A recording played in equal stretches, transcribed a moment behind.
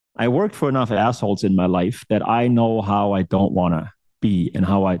I worked for enough assholes in my life that I know how I don't want to be and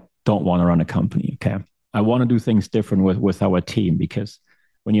how I don't want to run a company. Okay. I want to do things different with our team because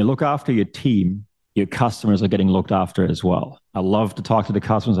when you look after your team, your customers are getting looked after as well. I love to talk to the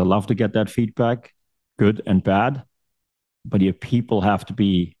customers. I love to get that feedback, good and bad. But your people have to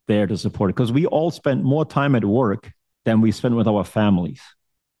be there to support it because we all spend more time at work than we spend with our families.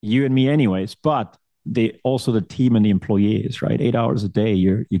 You and me, anyways. But they also the team and the employees, right? 8 hours a day,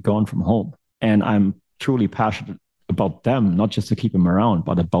 you're gone from home, and I'm truly passionate about them, not just to keep them around,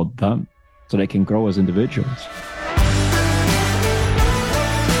 but about them, so they can grow as individuals.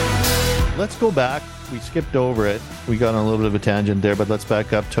 Let's go back. We skipped over it. We got on a little bit of a tangent there, but let's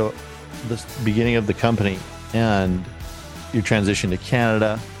back up to the beginning of the company and your transition to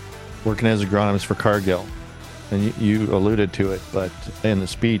Canada, working as agronomist for Cargill. And you alluded to it, but in the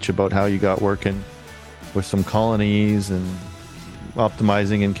speech about how you got working with some colonies and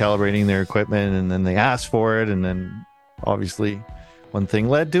optimizing and calibrating their equipment, and then they asked for it, and then obviously one thing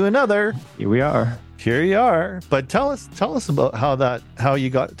led to another. Here you are. But tell us about how you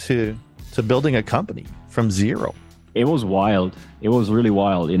got to building a company from zero. It was wild. It was really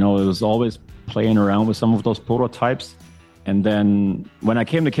wild. It was always playing around with some of those prototypes. And then when I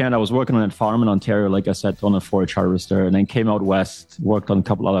came to Canada, I was working on a farm in Ontario, like I said, on a forage harvester, and then came out west, worked on a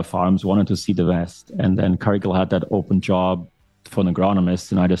couple other farms, wanted to see the West. And then Cargill had that open job for an agronomist,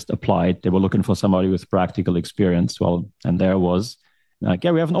 and I just applied. They were looking for somebody with practical experience. Well, and there was, like,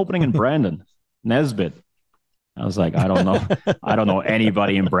 yeah, we have an opening in Brandon, Nesbitt. I was like, I don't know. I don't know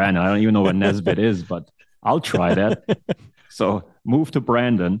anybody in Brandon. I don't even know what Nesbitt is, but I'll try that. So moved to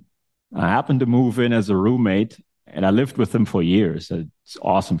Brandon. I happened to move in as a roommate. And I lived with them for years. It's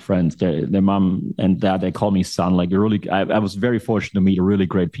awesome friends. Their mom and dad, they call me son. Like, I was very fortunate to meet really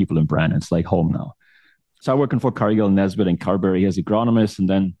great people in Brandon. It's like home now. So I'm working for Cargill, Nesbitt, and Carberry as agronomist, and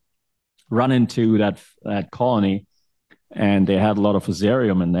then run into that colony, and they had a lot of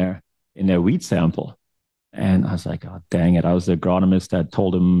fusarium in their wheat sample. And I was like, oh, dang it. I was the agronomist that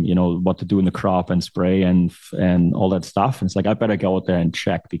told them, what to do in the crop and spray and all that stuff. And it's like, I better go out there and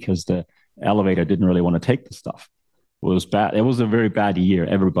check because the elevator didn't really want to take the stuff. It was bad. It was a very bad year.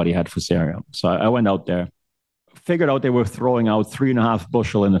 Everybody had fusarium. So I went out there, figured out they were throwing out 3.5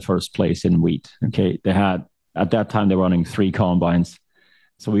 bushel in the first place in wheat. Okay. At that time, they were running 3 combines.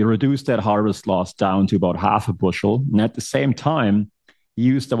 So we reduced that harvest loss down to about 0.5 bushel. And at the same time,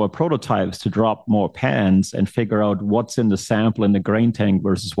 used our prototypes to drop more pans and figure out what's in the sample in the grain tank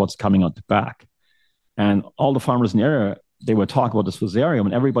versus what's coming out the back. And all the farmers in the area, they were talking about this fusarium,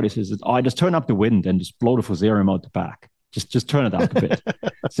 and everybody says, oh, I just turn up the wind and just blow the fusarium out the back. Just turn it up a bit.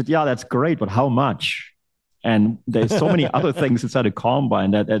 I said, yeah, that's great, but how much? And there's so many other things inside a combine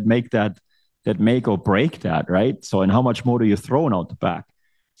that make or break that, right? So, and how much more do you throw out the back?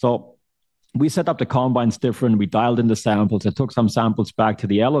 So we set up the combines different. We dialed in the samples. I took some samples back to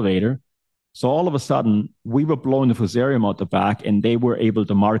the elevator. So all of a sudden, we were blowing the fusarium out the back, and they were able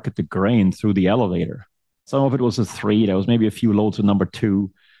to market the grain through the elevator. Some of it was a 3. There was maybe a few loads of number 2.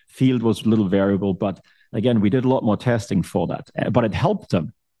 Field was a little variable. But again, we did a lot more testing for that. But it helped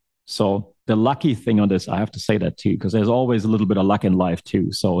them. So the lucky thing on this, I have to say that too, because there's always a little bit of luck in life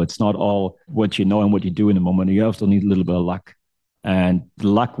too. So it's not all what you know and what you do in the moment. You also need a little bit of luck. And the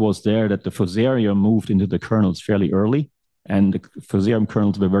luck was there that the fusarium moved into the kernels fairly early. And the fusarium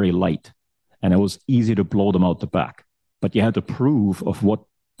kernels were very light. And it was easy to blow them out the back. But you had to prove of what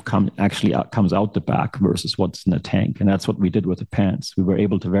actually comes out the back versus what's in the tank. And that's what we did with the pans. We were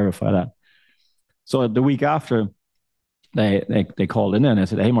able to verify that. So the week after, they called in and I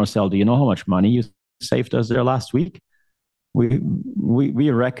said, hey, Marcel, do you know how much money you saved us there last week? We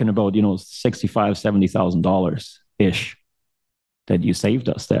reckon about, $65,000, $70,000 ish that you saved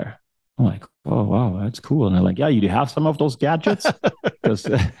us there. I'm like, oh, wow, that's cool. And they're like, yeah, you do have some of those gadgets? Because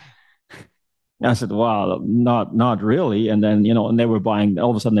I said, wow, not really. And then, and they were buying,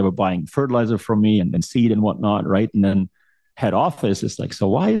 all of a sudden they were buying fertilizer from me and seed and whatnot, right? And then head office is like, so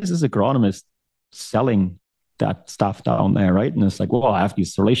why is this agronomist selling that stuff down there, right? And it's like, well, I have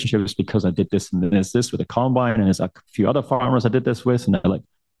these relationships because I did this and this with a combine, and there's a few other farmers I did this with. And they're like,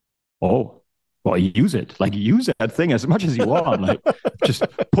 oh, well, use it. Like, use that thing as much as you want. Like, just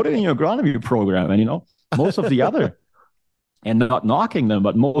put it in your agronomy program. And, most of the other... And not knocking them,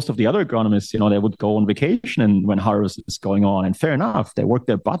 but most of the other agronomists, they would go on vacation and when harvest is going on. And fair enough, they work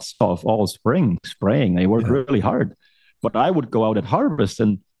their butts off all spring, spraying. They work really hard. But I would go out at harvest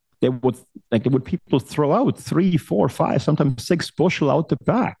and people throw out 3, 4, 5, sometimes 6 bushel out the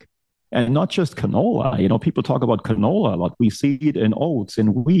back. And not just canola. People talk about canola a lot. We see it in oats,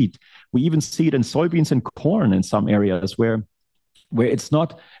 in wheat. We even see it in soybeans and corn in some areas where where it's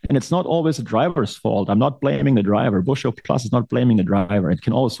not always the driver's fault. I'm not blaming the driver. Bushel Plus is not blaming the driver. It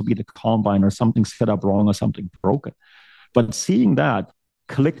can also be the combine or something set up wrong or something broken. But seeing that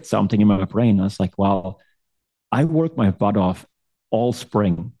clicked something in my brain. I was like, wow, I worked my butt off all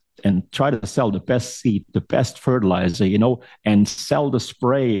spring and try to sell the best seed, the best fertilizer, and sell the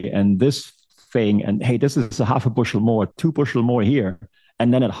spray and this thing. And hey, this is a half a bushel more, 2 bushel more here.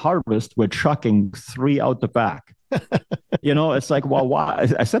 And then at harvest, we're trucking 3 out the back. It's like, well, why?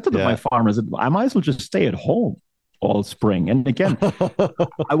 I said to my farmers, I might as well just stay at home all spring. And again,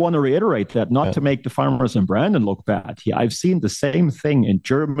 I want to reiterate that not to make the farmers in Brandon look bad. Yeah, I've seen the same thing in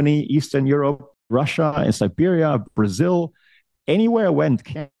Germany, Eastern Europe, Russia, and Siberia, Brazil, anywhere I went,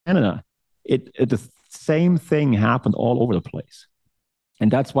 Canada, the same thing happened all over the place.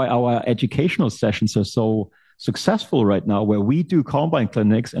 And that's why our educational sessions are so successful right now, where we do combine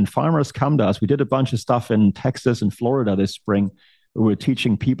clinics and farmers come to us. We did a bunch of stuff in Texas and Florida this spring. We were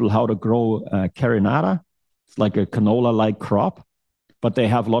teaching people how to grow carinata. It's like a canola-like crop, but they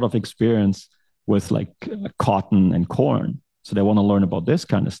have a lot of experience with like cotton and corn. So they want to learn about this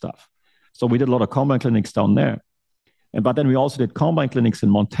kind of stuff. So we did a lot of combine clinics down there. But then we also did combine clinics in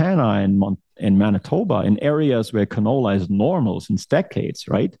Montana and in Manitoba, in areas where canola is normal since decades,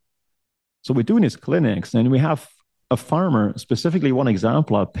 right? So we're doing these clinics, and we have a farmer, specifically one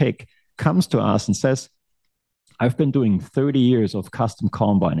example I'll pick, comes to us and says, I've been doing 30 years of custom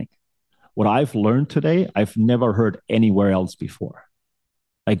combining. What I've learned today, I've never heard anywhere else before.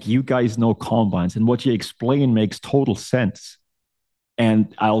 Like, you guys know combines, and what you explain makes total sense.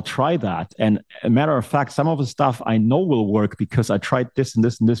 And I'll try that. And a matter of fact, some of the stuff I know will work because I tried this and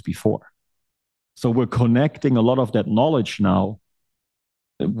this and this before. So we're connecting a lot of that knowledge now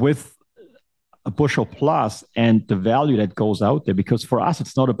with a Bushel Plus and the value that goes out there. Because for us,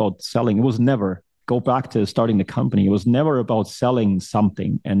 it's not about selling. It was never, go back to starting the company, it was never about selling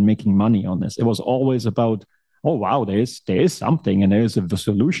something and making money on this. It was always about, oh, wow, there is something and there's a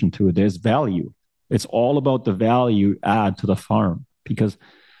solution to it. There's value. It's all about the value add to the farm. Because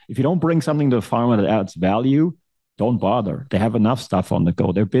if you don't bring something to the farmer that adds value, don't bother. They have enough stuff on the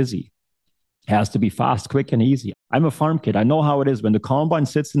go. They're busy. It has to be fast, quick, and easy. I'm a farm kid. I know how it is. When the combine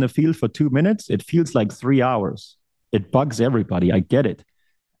sits in the field for 2 minutes, it feels like 3 hours. It bugs everybody. I get it.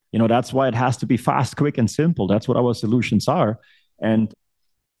 That's why it has to be fast, quick, and simple. That's what our solutions are. And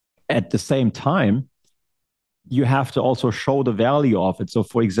at the same time, you have to also show the value of it. So,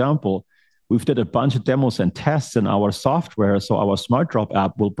 for example, we've did a bunch of demos and tests in our software. So our Smart Drop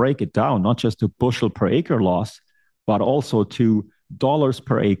app will break it down, not just to bushel per acre loss, but also to dollars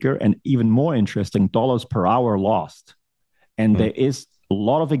per acre, and even more interesting, dollars per hour lost. And there is a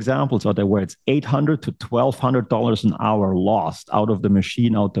lot of examples out there where it's $800 to $1,200 an hour lost out of the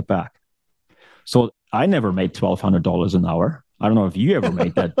machine out the back. So I never made $1,200 an hour. I don't know if you ever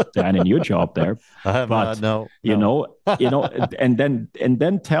made that, Dan, in your job there. I have not, no. And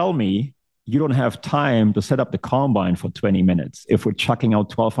then tell me you don't have time to set up the combine for 20 minutes if we're chucking out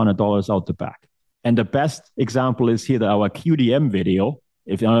 $1,200 out the back. And the best example is here, our QDM video.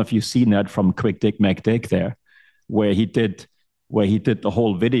 I don't know if you've seen that from Quick Dick McDick there, where he did the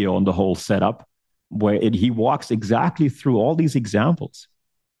whole video on the whole setup, where he walks exactly through all these examples.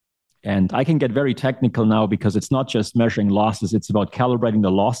 And I can get very technical now because it's not just measuring losses, it's about calibrating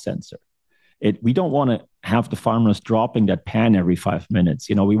the loss sensor. We don't want to have the farmers dropping that pan every 5 minutes.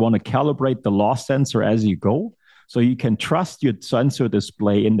 We want to calibrate the loss sensor as you go, so you can trust your sensor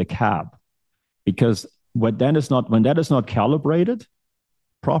display in the cab. Because when that is not calibrated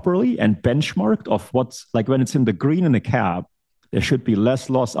properly and benchmarked of what's like, when it's in the green in the cab, there should be less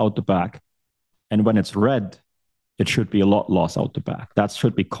loss out the back. And when it's red, it should be a lot loss out the back. That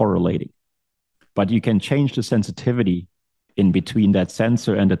should be correlating. But you can change the sensitivity in between that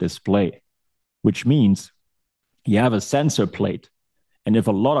sensor and the display, which means you have a sensor plate. And if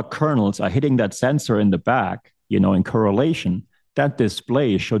a lot of kernels are hitting that sensor in the back, in correlation, that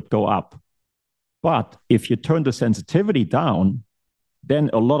display should go up. But if you turn the sensitivity down, then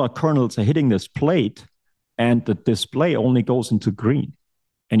a lot of kernels are hitting this plate and the display only goes into green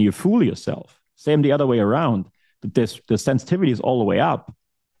and you fool yourself. Same the other way around. The sensitivity is all the way up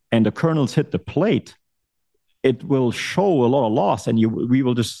and the kernels hit the plate, it will show a lot of loss and we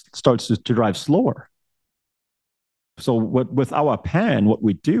will just start to drive slower. So with our pan, what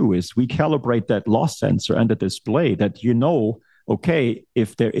we do is we calibrate that loss sensor and the display that okay,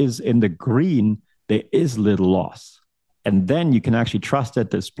 if there is in the green, there is little loss. And then you can actually trust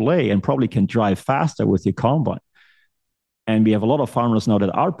that display and probably can drive faster with your combine. And we have a lot of farmers now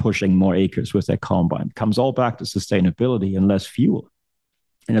that are pushing more acres with their combine. It comes all back to sustainability and less fuel.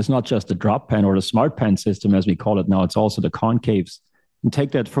 And it's not just the drop pen or the smart pen system, as we call it now, it's also the concaves. And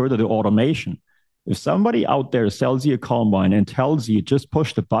take that further to automation. If somebody out there sells you a combine and tells you just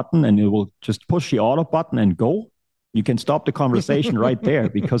push the button and it will just push the auto button and go, you can stop the conversation right there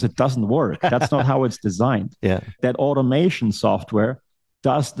because it doesn't work. That's not how it's designed. Yeah. That automation software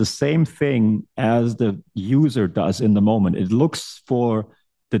does the same thing as the user does in the moment. It looks for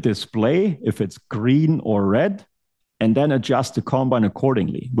the display, if it's green or red, and then adjusts the combine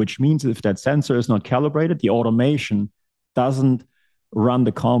accordingly, which means if that sensor is not calibrated, the automation doesn't run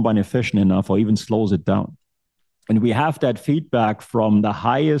the combine efficient enough or even slows it down. And we have that feedback from the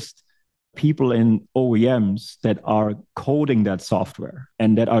highest people in OEMs that are coding that software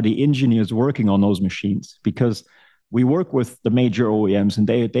and that are the engineers working on those machines, because we work with the major OEMs and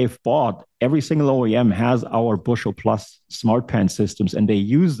they've bought, every single OEM has our Bushel Plus smart pen systems and they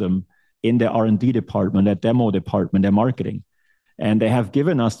use them in their R&D department, their demo department, their marketing. And they have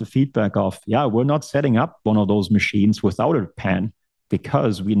given us the feedback of, yeah, we're not setting up one of those machines without a pen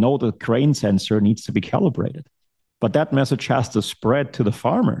because we know the crane sensor needs to be calibrated. But that message has to spread to the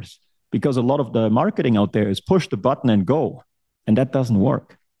farmers because a lot of the marketing out there is push the button and go. And that doesn't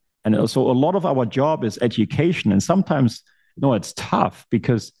work. And so a lot of our job is education. And sometimes, it's tough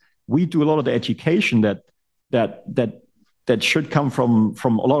because we do a lot of the education that should come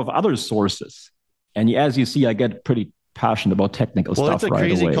from a lot of other sources. And as you see, I get pretty passionate about technical stuff. Well, it's a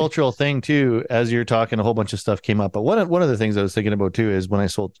crazy cultural thing too. As you're talking, a whole bunch of stuff came up. But one of the things I was thinking about too is when I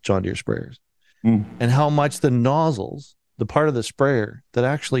sold John Deere sprayers and how much the nozzles, the part of the sprayer that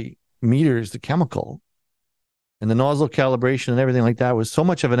actually meters the chemical and the nozzle calibration and everything like that was so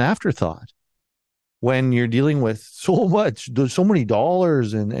much of an afterthought when you're dealing with so many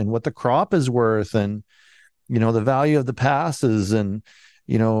dollars and what the crop is worth and, the value of the passes and,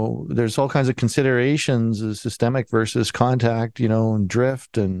 there's all kinds of considerations, systemic versus contact, and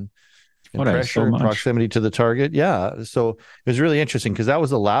drift and pressure and proximity to the target. Yeah. So it was really interesting because that was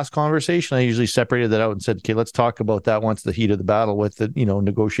the last conversation. I usually separated that out and said, okay, let's talk about that once the heat of the battle with the,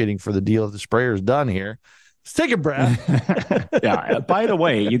 negotiating for the deal of the sprayer is done here. Let's take a breath. Yeah. By the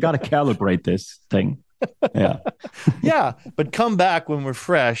way, you got to calibrate this thing. Yeah. Yeah. But come back when we're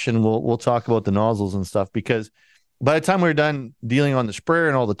fresh and we'll talk about the nozzles and stuff, because by the time we were done dealing on the sprayer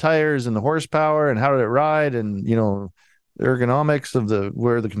and all the tires and the horsepower and how did it ride and, the ergonomics of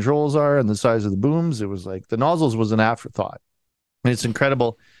where the controls are and the size of the booms, it was like the nozzles was an afterthought. And it's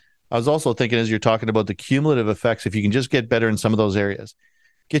incredible. I was also thinking as you're talking about the cumulative effects, if you can just get better in some of those areas,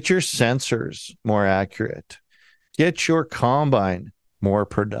 get your sensors more accurate, get your combine more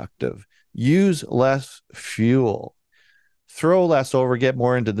productive, use less fuel, throw less over, get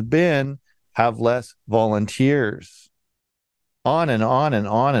more into the bin, have less volunteers, on and on and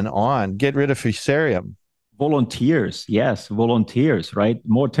on and on. Get rid of fusarium. Volunteers, yes, volunteers, right?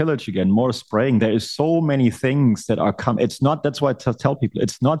 More tillage again, more spraying. There is so many things that are coming. It's not, that's why I tell people,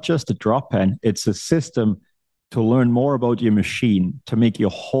 it's not just a drop pen, it's a system to learn more about your machine, to make your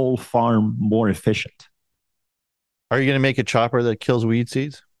whole farm more efficient. Are you going to make a chopper that kills weed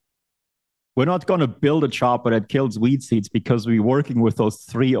seeds? We're not going to build a chopper that kills weed seeds because we're working with those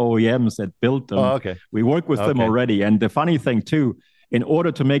 3 OEMs that built them. Oh, okay. We work with them already. And the funny thing too, in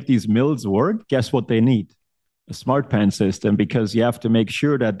order to make these mills work, guess what they need? A smart pen system, because you have to make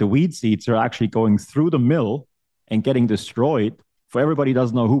sure that the weed seeds are actually going through the mill and getting destroyed. For everybody who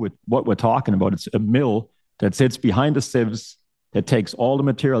doesn't know what we're talking about, it's a mill that sits behind the sieves, that takes all the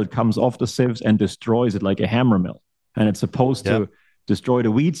material that comes off the sieves and destroys it like a hammer mill. And it's supposed to destroy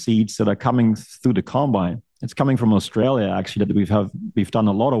the weed seeds that are coming through the combine. It's coming from Australia, actually, that we've done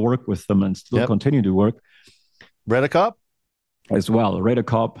a lot of work with them and still continue to work. Redicop? As well.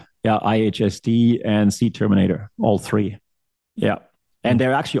 Redicop, IHSD, and Seed Terminator, all 3. Yeah. And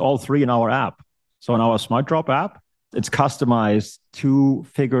they're actually all 3 in our app. So in our Smart Drop app, it's customized to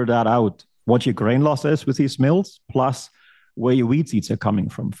figure that out, what your grain loss is with these mills, plus where your weed seeds are coming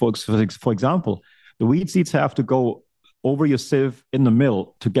from. For example, the weed seeds have to go over your sieve in the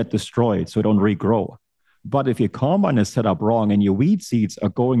mill to get destroyed so it don't regrow. But if your combine is set up wrong and your weed seeds are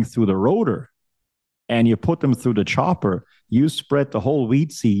going through the rotor and you put them through the chopper, you spread the whole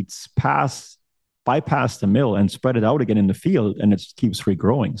weed seeds bypass the mill and spread it out again in the field, and it keeps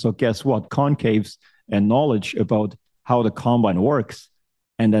regrowing. So guess what? Concaves and knowledge about how the combine works,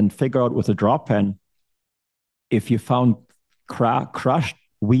 and then figure out with a drop pen if you found crushed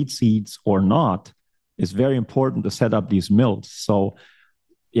weed seeds or not, is very important to set up these mills. So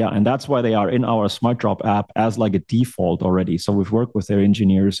yeah, and that's why they are in our Smart Drop app as like a default already. So we've worked with their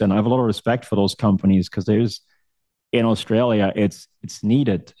engineers, and I have a lot of respect for those companies because there's, in Australia, it's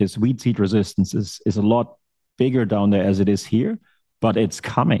needed. Its weed seed resistance is a lot bigger down there as it is here. but it's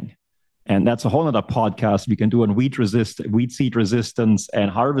coming. And that's a whole other podcast we can do on weed seed resistance and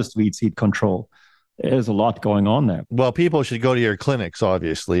harvest weed seed control. There's a lot going on there. Well, people should go to your clinics,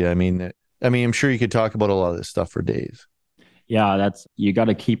 obviously. I mean, I'm sure you could talk about a lot of this stuff for days. Yeah, you got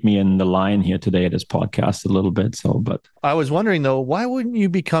to keep me in the line here today at this podcast a little bit. But I was wondering though, why wouldn't you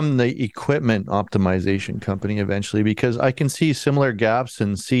become the equipment optimization company eventually? Because I can see similar gaps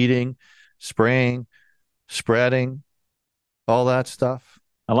in seeding, spraying, spreading, all that stuff.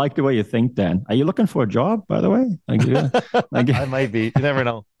 I like the way you think, Dan. Are you looking for a job, by the way? I might be. You never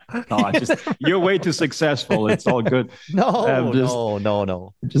know. No, you're way too successful. It's all good. No. I'm just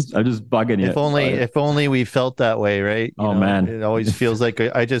bugging you. If only we felt that way, right? Man, it always feels like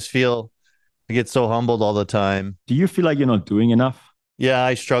I get so humbled all the time. Do you feel like you're not doing enough? Yeah,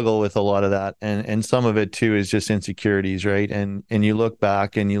 I struggle with a lot of that, and some of it too is just insecurities, right? And you look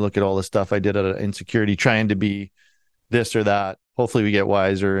back and you look at all the stuff I did out of insecurity, trying to be this or that. Hopefully, we get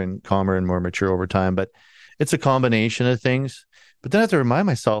wiser and calmer and more mature over time, but it's a combination of things. But then I have to remind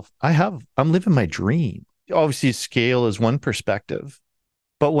myself, I'm living my dream. Obviously, scale is one perspective.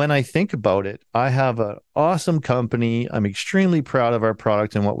 But when I think about it, I have an awesome company. I'm extremely proud of our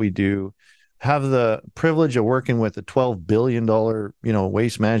product and what we do. Have the privilege of working with a $12 billion,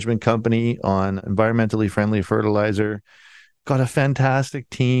 waste management company on environmentally friendly fertilizer. Got a fantastic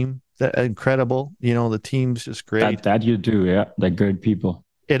team. Incredible. The team's just great. That you do. Yeah. They're good people.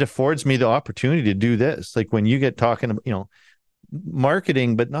 It affords me the opportunity to do this. Like when you get talking about,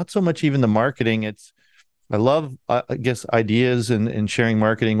 marketing, but not so much even the marketing. I love, I guess, ideas and sharing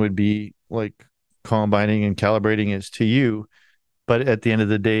marketing would be like combining and calibrating is to you. But at the end of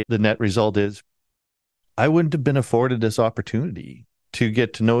the day, the net result is I wouldn't have been afforded this opportunity to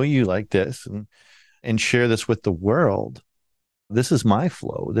get to know you like this and share this with the world. This is my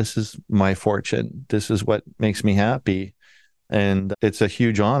flow. This is my fortune. This is what makes me happy. And it's a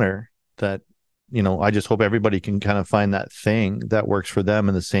huge honor that I just hope everybody can kind of find that thing that works for them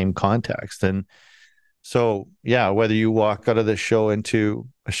in the same context. And so, yeah, whether you walk out of this show into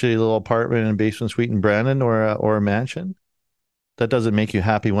a shitty little apartment in a basement suite in Brandon or a mansion, that doesn't make you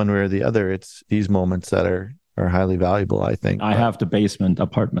happy one way or the other. It's these moments that are highly valuable, I think. I have the basement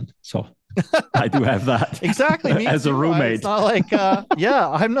apartment, so I do have that. Exactly. Me as too. a roommate. It's not like,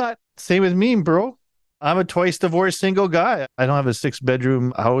 I'm not, same with me, bro. I'm a twice divorced single guy. I don't have a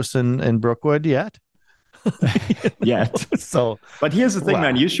 6-bedroom house in Brookwood yet. Yet. So, but here's the thing,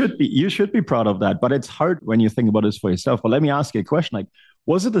 man. You should be proud of that. But it's hard when you think about this for yourself. But let me ask you a question. Like,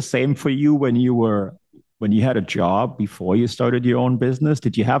 was it the same for you when you had a job before you started your own business?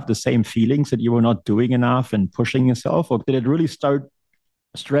 Did you have the same feelings that you were not doing enough and pushing yourself, or did it really start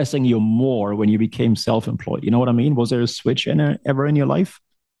stressing you more when you became self-employed? You know what I mean? Was there a switch ever in your life?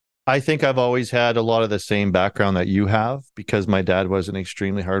 I think I've always had a lot of the same background that you have, because my dad was an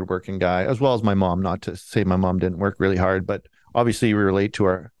extremely hardworking guy, as well as my mom. Not to say my mom didn't work really hard, but obviously we relate to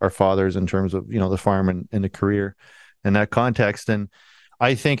our fathers in terms of, the farm and the career and that context. And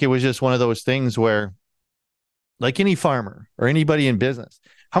I think it was just one of those things where, like any farmer or anybody in business,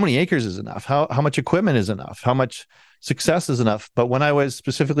 how many acres is enough? How much equipment is enough? How much success is enough? But when I was,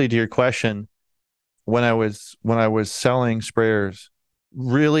 specifically to your question, when I was selling sprayers,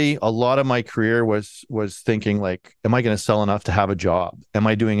 really a lot of my career was thinking like, am I going to sell enough to have a job? Am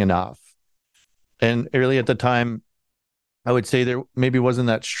I doing enough? And really at the time, I would say there maybe wasn't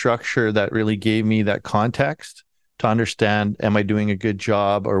that structure that really gave me that context to understand, am I doing a good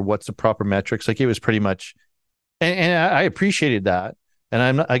job, or what's the proper metrics? Like it was pretty much, and I appreciated that. And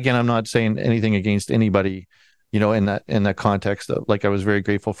I'm not saying anything against anybody, in that context of, like, I was very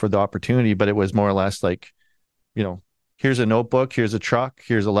grateful for the opportunity, but it was more or less like, here's a notebook, here's a truck,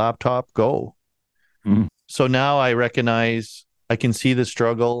 here's a laptop, go. Mm. So now I recognize, I can see the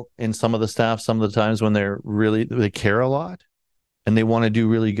struggle in some of the staff, some of the times when they care a lot and they want to do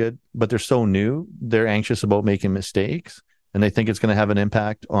really good, but they're so new, they're anxious about making mistakes and they think it's going to have an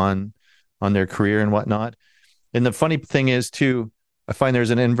impact on their career and whatnot. And the funny thing is too, I find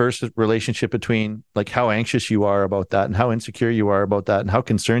there's an inverse relationship between like how anxious you are about that and how insecure you are about that and how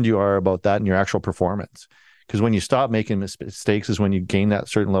concerned you are about that and your actual performance. Because when you stop making mistakes is when you gain that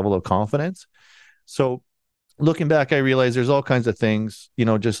certain level of confidence. So looking back, I realized there's all kinds of things,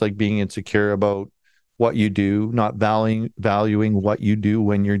 just like being insecure about what you do, not valuing what you do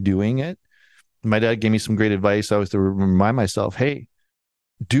when you're doing it. My dad gave me some great advice. I was to remind myself, hey,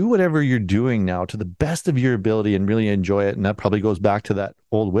 do whatever you're doing now to the best of your ability and really enjoy it. And that probably goes back to that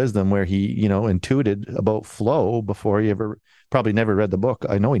old wisdom where he, intuited about flow before he probably never read the book.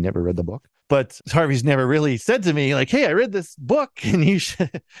 I know he never read the book, but Harvey's never really said to me like, hey, I read this book, and you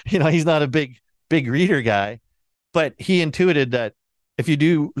should, he's not a big reader guy, but he intuited that if you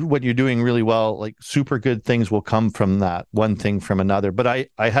do what you're doing really well, like super good things will come from that one thing from another. But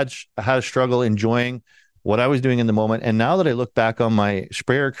I had a struggle enjoying what I was doing in the moment. And now that I look back on my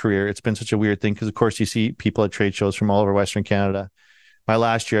sprayer career, it's been such a weird thing because, of course, you see people at trade shows from all over Western Canada. My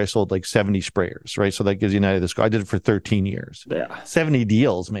last year, I sold like 70 sprayers, right? So that gives you an idea of this. I did it for 13 years. Yeah. 70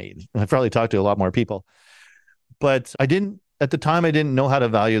 deals made. I probably talked to a lot more people. But at the time, I didn't know how to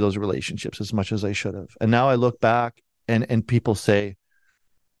value those relationships as much as I should have. And now I look back and people say,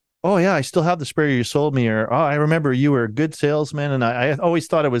 oh yeah, I still have the sprayer you sold me, or oh, I remember you were a good salesman. And I always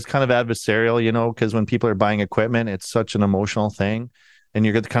thought it was kind of adversarial, because when people are buying equipment, it's such an emotional thing. And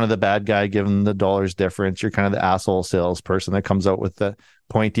you're kind of the bad guy given the dollars difference. You're kind of the asshole salesperson that comes out with the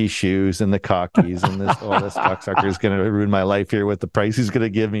pointy shoes and the cockies and this cocksucker is going to ruin my life here with the price he's going to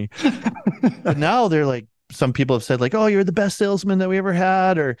give me. But now they're like, some people have said like, oh, you're the best salesman that we ever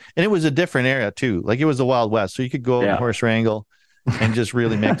had. And it was a different era too. Like it was the Wild West. So you could go out and horse wrangle and just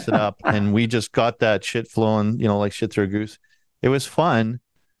really mix it up. And we just got that shit flowing, like shit through a goose. It was fun.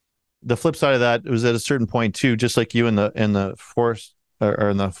 The flip side of that, it was at a certain point too, just like you in the forest or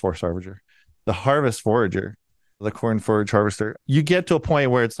in the forest harvester, the harvest forager, the corn forage harvester. You get to a point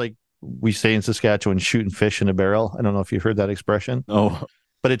where it's like we say in Saskatchewan, shooting fish in a barrel. I don't know if you've heard that expression. Oh,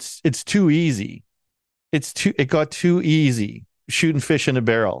 but it's too easy. It got too easy shooting fish in a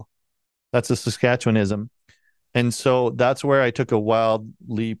barrel. That's a Saskatchewanism. And so that's where I took a wild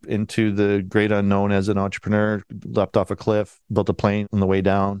leap into the great unknown as an entrepreneur, leapt off a cliff, built a plane on the way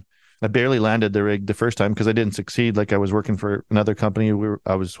down. I barely landed the rig the first time because I didn't succeed. Like I was working for another company.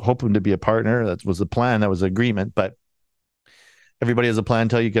 I was hoping to be a partner. That was the plan. That was the agreement. But everybody has a plan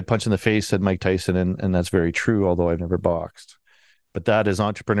until you get punched in the face, said Mike Tyson. And that's very true, although I've never boxed. But that is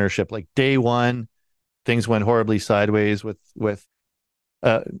entrepreneurship. Like day one, things went horribly sideways with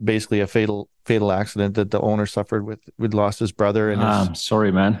basically a fatal accident that the owner suffered with. We'd lost his brother. And I'm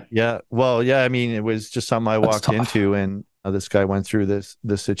sorry, man. Yeah. Well, yeah. I mean, it was just something I walked into, and this guy went through this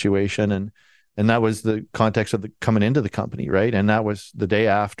situation, and that was the context of coming into the company, right? And that was the day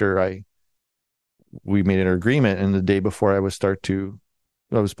after we made an agreement, and the day before I was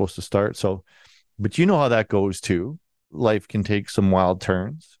supposed to start. So, but you know how that goes too. Life can take some wild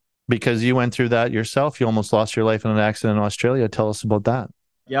turns. Because you went through that yourself. You almost lost your life in an accident in Australia. Tell us about that.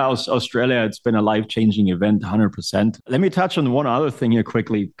 Yeah, Australia, it's been a life-changing event, 100%. Let me touch on one other thing here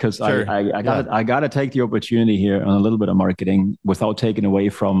quickly, because sure. I got to take the opportunity here on a little bit of marketing without taking away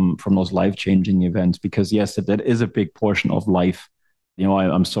from those life-changing events, because yes, that is a big portion of life.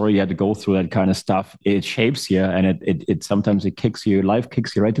 I'm sorry you had to go through that kind of stuff. It shapes you, and it sometimes life kicks you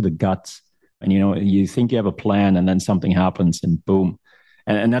right to the guts. And, you think you have a plan, and then something happens and boom.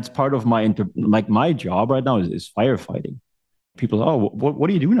 And that's part of my job right now is firefighting. People say, oh, what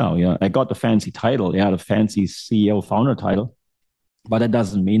do you do now? Yeah, I got the fancy title. Yeah, the fancy CEO founder title. But that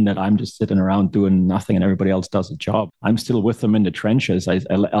doesn't mean that I'm just sitting around doing nothing and everybody else does a job. I'm still with them in the trenches.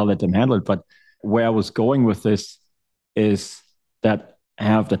 I'll let them handle it. But where I was going with this is that I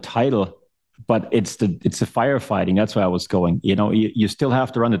have the title, but it's the firefighting. That's where I was going. You still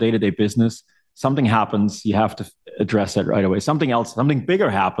have to run the day-to-day business. Something happens, you have to address it right away. Something bigger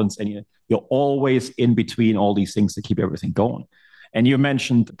happens, and you're always in between all these things to keep everything going. And you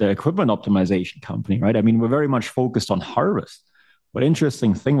mentioned the equipment optimization company, right? I mean, we're very much focused on harvest. But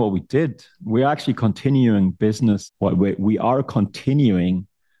interesting thing, what we did, we're actually continuing business. We are continuing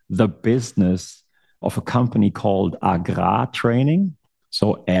the business of a company called Agrar Training,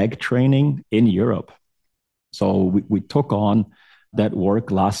 so ag training in Europe. So we took on that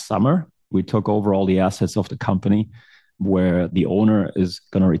work last summer. We took over all the assets of the company where the owner is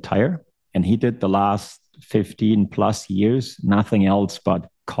going to retire. And he did the last 15 plus years, nothing else but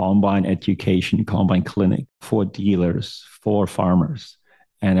combine education, combine clinic for dealers, for farmers.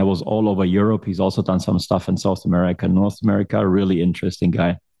 And it was all over Europe. He's also done some stuff in South America, North America, really interesting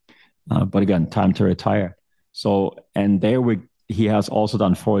guy. But again, time to retire. So, and he has also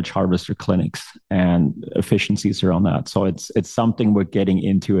done forage harvester clinics and efficiencies around that. So it's something we're getting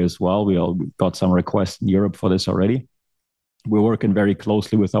into as well. We got some requests in Europe for this already. We're working very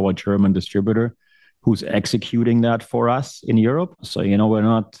closely with our German distributor who's executing that for us in Europe. So,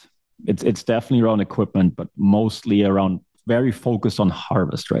 it's definitely around equipment, but mostly around very focused on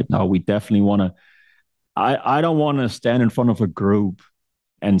harvest right now. We definitely I don't want to stand in front of a group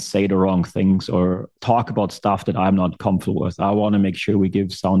and say the wrong things or talk about stuff that I'm not comfortable with. I want to make sure we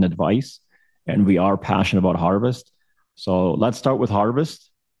give sound advice, and we are passionate about harvest. So let's start with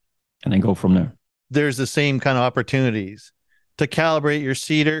harvest and then go from there. There's the same kind of opportunities to calibrate your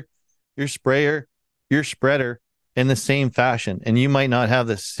seeder, your sprayer, your spreader, in the same fashion. And you might not have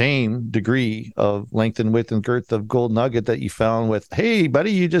the same degree of length and width and girth of gold nugget that you found with, hey,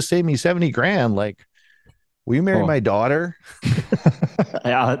 buddy, you just saved me 70 grand. Like, will you marry my daughter?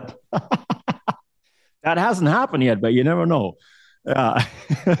 Yeah. That hasn't happened yet, but you never know.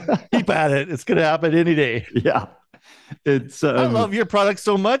 Keep at it. It's going to happen any day. Yeah. It's I love your product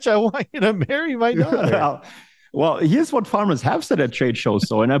so much. I want you to marry my daughter. Well, here's what farmers have said at trade shows.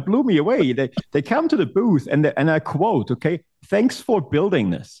 So, and that blew me away. They come to the booth and I quote, okay, thanks for building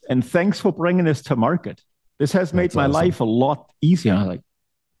this and thanks for bringing this to market. This has made my life a lot easier. I'm like,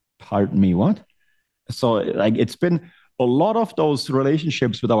 pardon me, what? So like, it's been a lot of those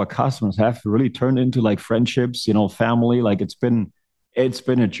relationships with our customers have really turned into like friendships, family. Like it's been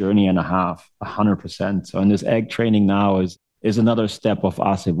a journey and a half, 100%. So, and this egg training now is another step of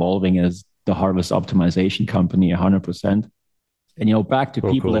us evolving as the harvest optimization company, 100%. And, back to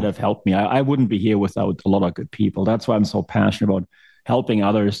people that have helped me. I wouldn't be here without a lot of good people. That's why I'm so passionate about helping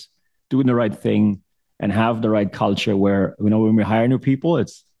others, doing the right thing, and have the right culture where, when we hire new people,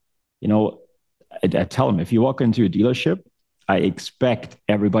 it's, I tell them, if you walk into a dealership, I expect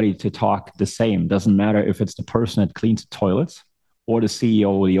everybody to talk the same. Doesn't matter if it's the person that cleans the toilets or the CEO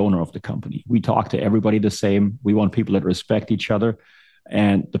or the owner of the company. We talk to everybody the same. We want people that respect each other.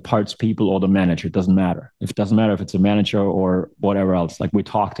 And the parts people or the manager, it doesn't matter. It doesn't matter if it's a manager or whatever else. Like we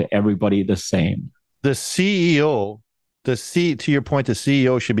talk to everybody the same. The CEO, to your point, the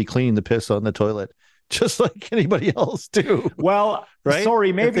CEO should be cleaning the piss on the toilet, just like anybody else too. Well, right?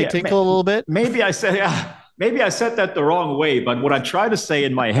 Sorry, maybe if they tinkle a little bit. Maybe I said that the wrong way. But what I try to say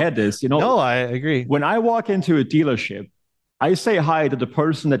in my head is, no, I agree. When I walk into a dealership, I say hi to the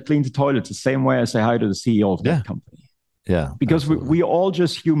person that cleans the toilets the same way I say hi to the CEO of that company. Yeah. Because we all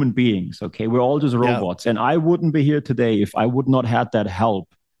just human beings, okay? We're all just robots. And I wouldn't be here today if I would not have that help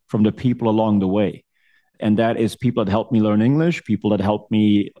from the people along the way. And that is people that helped me learn English, people that helped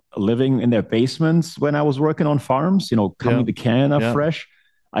me living in their basements when I was working on farms, coming to Canada fresh.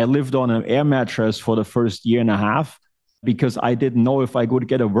 I lived on an air mattress for the first year and a half because I didn't know if I could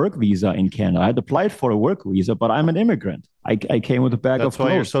get a work visa in Canada. I had applied for a work visa, but I'm an immigrant. I came with a bag of clothes. That's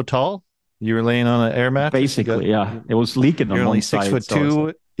why you're so tall? You were laying on an air mattress? Basically, yeah. It was leaking on one side. You're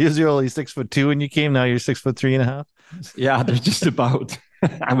only 6'2". You're only 6'2" when you came. Now you're 6'3.5". Yeah, they're just about.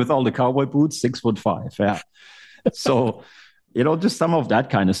 And with all the cowboy boots, 6'5". Yeah. So, just some of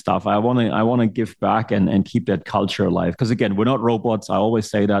that kind of stuff. I want to give back and keep that culture alive. Because again, we're not robots. I always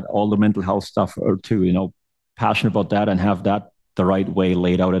say that. All the mental health stuff are too. Passionate about that and have that the right way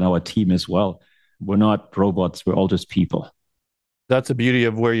laid out in our team as well. We're not robots. We're all just people. That's the beauty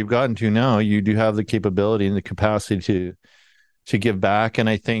of where you've gotten to now. You do have the capability and the capacity to give back. And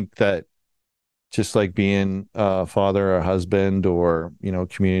I think that just like being a father or a husband or,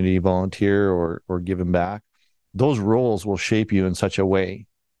 community volunteer or giving back, those roles will shape you in such a way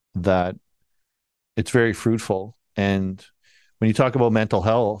that it's very fruitful. And when you talk about mental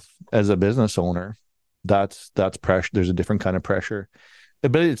health as a business owner, that's pressure. There's a different kind of pressure,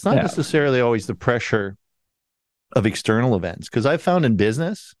 but it's not necessarily always the pressure of external events. Because I've found in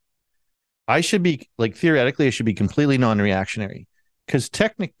business, theoretically, I should be completely non-reactionary. Because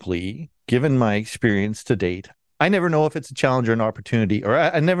technically, given my experience to date, I never know if it's a challenge or an opportunity, or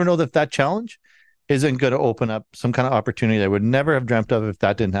I never know that challenge isn't going to open up some kind of opportunity that I would never have dreamt of if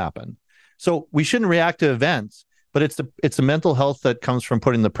that didn't happen. So we shouldn't react to events, but it's the mental health that comes from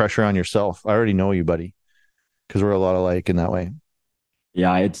putting the pressure on yourself. I already know you, buddy, because we're a lot alike in that way.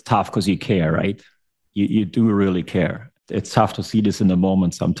 Yeah, it's tough because you care, right? You do really care. It's tough to see this in the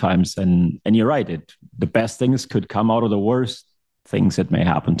moment sometimes. And you're right. The best things could come out of the worst things that may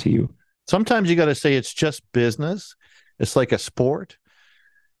happen to you. Sometimes you got to say it's just business. It's like a sport.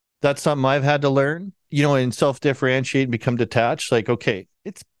 That's something I've had to learn, and self-differentiate and become detached. Like, okay,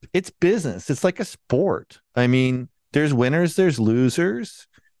 it's business. It's like a sport. I mean, there's winners, there's losers.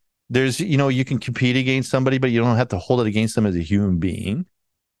 There's, you can compete against somebody, but you don't have to hold it against them as a human being.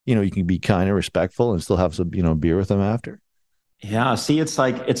 You can be kind and respectful and still have some, beer with them after. Yeah. See, it's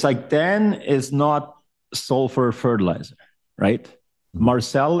like Dan is not sulfur fertilizer, right? Mm-hmm.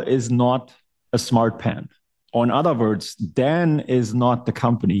 Marcel is not a smart pen. Or in other words, Dan is not the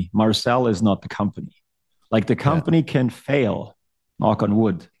company. Marcel is not the company. Like the company can fail, knock on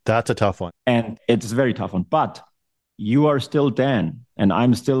wood. That's a tough one. And it's a very tough one. But you are still Dan and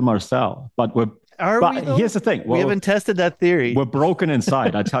I'm still Marcel. But here's the thing. We haven't tested that theory. We're broken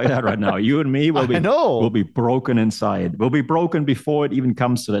inside. I tell you that right now. You and me will be broken inside. We'll be broken before it even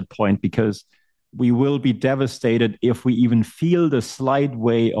comes to that point, because we will be devastated if we even feel the slight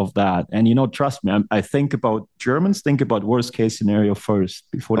way of that. And, trust me, I think about Germans think about worst case scenario first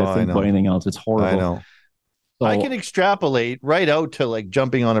before they think about anything else. It's horrible. I know. I So can extrapolate right out to like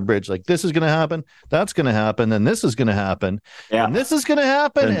jumping on a bridge. Like this is going to happen, that's going to happen, then this is going to happen, and yeah, this is going to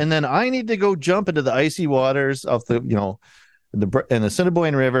happen, and and then I need to go jump into the icy waters of the the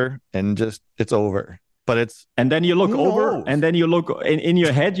Assiniboine River, and just it's over. But it's and then you look who over, knows? and then you look in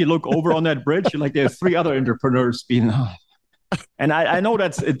your head, you look over on that bridge. You're like, there's three other entrepreneurs being. And I know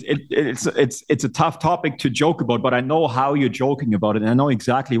it's a tough topic to joke about, but I know how you're joking about it, and I know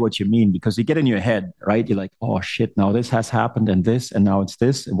exactly what you mean because you get in your head, right? You're like, oh shit, now this has happened, and this, and now it's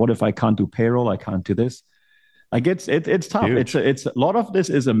this. And what if I can't do payroll? I can't do this. Like it's tough. Huge. It's a lot of this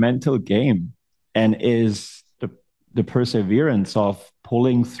is a mental game, and is the perseverance of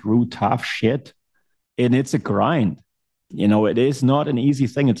pulling through tough shit, and it's a grind. It is not an easy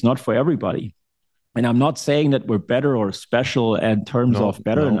thing. It's not for everybody. And I'm not saying that we're better or special in terms of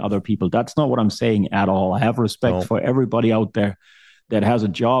better than other people. That's not what I'm saying at all. I have respect for everybody out there that has a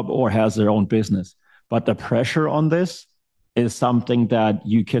job or has their own business. But the pressure on this is something that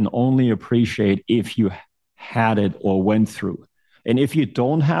you can only appreciate if you had it or went through. And if you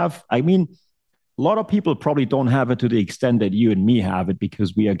don't have, I mean, a lot of people probably don't have it to the extent that you and me have it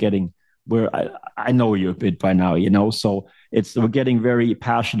because I know you a bit by now, so we're getting very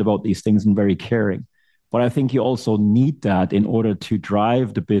passionate about these things and very caring. But I think you also need that in order to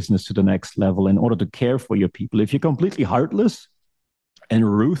drive the business to the next level, in order to care for your people. If you're completely heartless and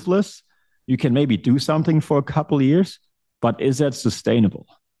ruthless, you can maybe do something for a couple of years, but is that sustainable?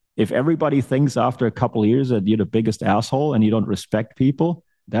 If everybody thinks after a couple of years that you're the biggest asshole and you don't respect people,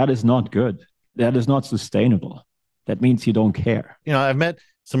 that is not good. That is not sustainable. That means you don't care. I've met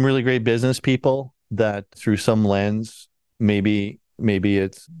some really great business people that through some lens, maybe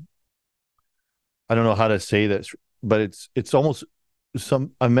it's, I don't know how to say this, but it's almost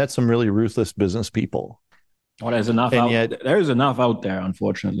I've met some really ruthless business people. Well, there's enough out there,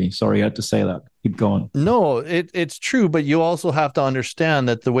 unfortunately. Sorry, I had to say that. Keep going. No, it's true, but you also have to understand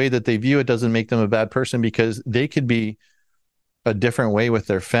that the way that they view it doesn't make them a bad person, because they could be a different way with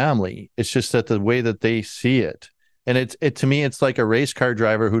their family. It's just that the way that they see it. And to me, it's like a race car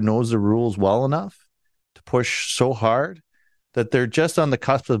driver who knows the rules well enough to push so hard that they're just on the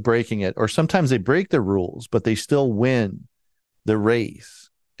cusp of breaking it. Or sometimes they break the rules, but they still win the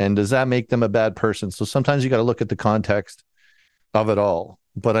race. And does that make them a bad person? So sometimes you got to look at the context of it all.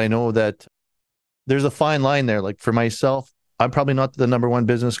 But I know that there's a fine line there. Like for myself, I'm probably not the number one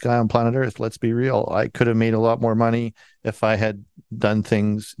business guy on planet Earth. Let's be real. I could have made a lot more money if I had done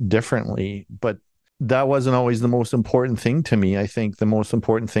things differently. But that wasn't always the most important thing to me. I think the most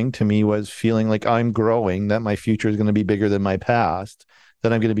important thing to me was feeling like I'm growing, that my future is going to be bigger than my past,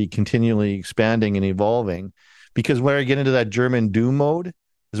 that I'm going to be continually expanding and evolving. Because where I get into that German doom mode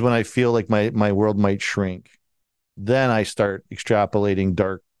is when I feel like my world might shrink. Then I start extrapolating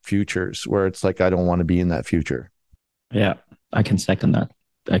dark futures where it's like, I don't want to be in that future. Yeah, I can second that.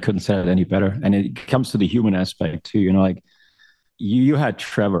 I couldn't say it any better. And it comes to the human aspect too. Like you had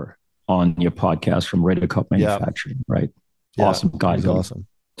Trevor on your podcast from Radio Cup Manufacturing, right? Yeah, awesome guy. Awesome.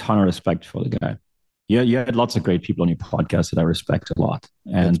 Ton of respect for the guy. Yeah, you had lots of great people on your podcast that I respect a lot.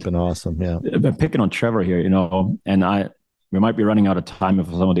 And it's been awesome. Yeah. I've been picking on Trevor here, and we might be running out of time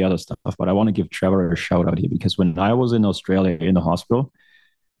for some of the other stuff, but I want to give Trevor a shout out here because when I was in Australia in the hospital,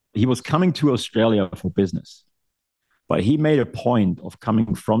 he was coming to Australia for business, but he made a point of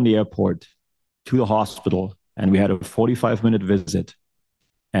coming from the airport to the hospital, and we had a 45-minute visit.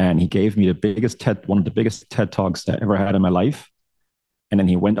 And he gave me one of the biggest TED Talks that I ever had in my life. And then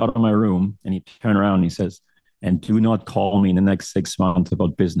he went out of my room and he turned around and he says, and do not call me in the next 6 months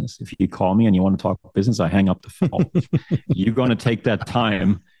about business. If you call me and you want to talk business, I hang up the phone. You're going to take that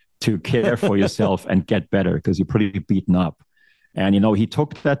time to care for yourself and get better because you're pretty beaten up. And, he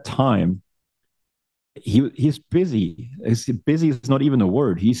took that time. He's busy. Busy is not even a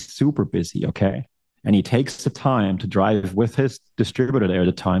word. He's super busy, okay? And he takes the time to drive with his distributor there at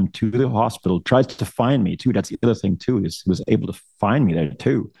the time to the hospital, tries to find me too. That's the other thing too, is he was able to find me there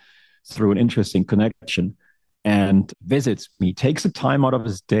too through an interesting connection and visits me, takes the time out of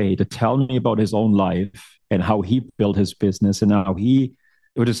his day to tell me about his own life and how he built his business and how it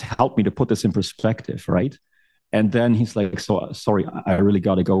would just help me to put this in perspective, right? And then he's like, so sorry, I really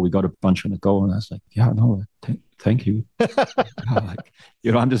got to go. We got a bunch on the go. And I was like, yeah, no, thank you.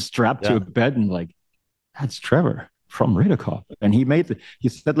 I'm just strapped to a bed and like, that's Trevor from Radicop. And he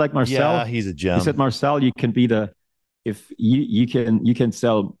said like Marcel. Yeah, he's a gem. He said, Marcel, you can be if you can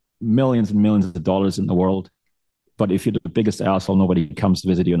sell millions and millions of dollars in the world, but if you're the biggest asshole, nobody comes to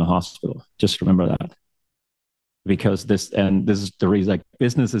visit you in a hospital. Just remember that. Because this is the reason, like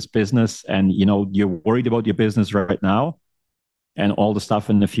business is business. And, you're worried about your business right now and all the stuff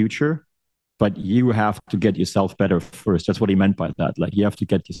in the future, but you have to get yourself better first. That's what he meant by that. Like, you have to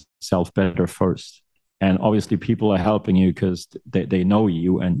get yourself better first. And obviously people are helping you because they know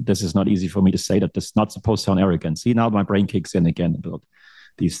you. And this is not easy for me to say that. This is not supposed to sound arrogant. See, now my brain kicks in again about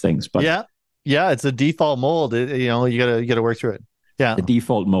these things. But yeah, it's a default mold. You gotta work through it. Yeah. The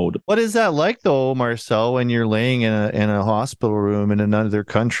default mode. What is that like though, Marcel, when you're laying in a hospital room in another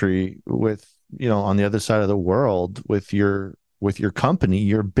country with, on the other side of the world with your company,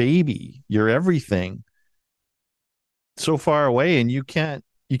 your baby, your everything, so far away, and you can't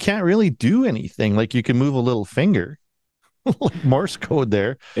really do anything. Like, you can move a little finger, like Morse code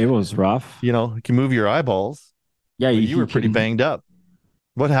there. It was rough. You can move your eyeballs. Yeah, you were pretty banged up.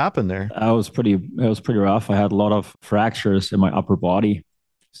 What happened there? It was pretty rough. I had a lot of fractures in my upper body.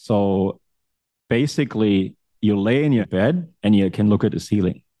 So basically, you lay in your bed and you can look at the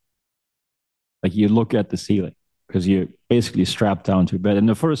ceiling. Like, you look at the ceiling because you're basically strapped down to bed. In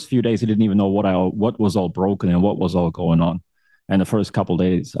the first few days, I didn't even know what was all broken and what was all going on. And the first couple of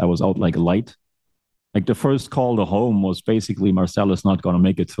days, I was out like a light. Like, the first call to home was basically, Marcel is not going to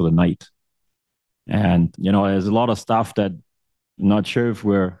make it through the night. And, there's a lot of stuff that I'm not sure if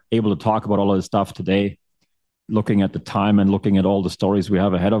we're able to talk about all of this stuff today, looking at the time and looking at all the stories we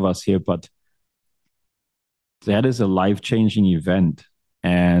have ahead of us here. But that is a life-changing event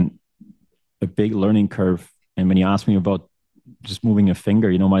and a big learning curve. And when you ask me about just moving a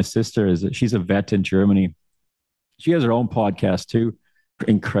finger, my sister she's a vet in Germany. She has her own podcast too.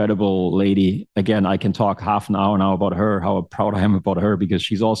 Incredible lady. Again, I can talk half an hour now about her, how proud I am about her, because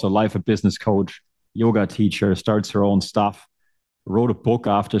she's also a life and business coach, yoga teacher, starts her own stuff. Wrote a book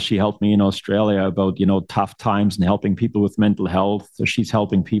after she helped me in Australia about, tough times and helping people with mental health. So she's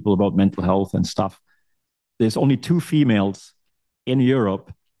helping people about mental health and stuff. There's only 2 females in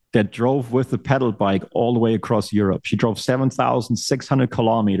Europe that drove with a pedal bike all the way across Europe. She drove 7,600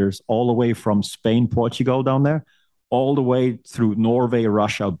 kilometers all the way from Spain, Portugal down there, all the way through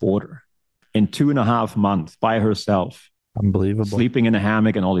Norway-Russia border in 2.5 months by herself. Unbelievable. Sleeping in a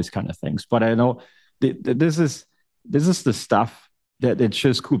hammock and all these kind of things. But I know this is the stuff that it's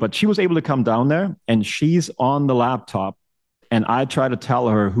just cool. But she was able to come down there and she's on the laptop, and I try to tell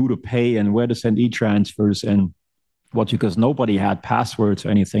her who to pay and where to send e-transfers and because nobody had passwords or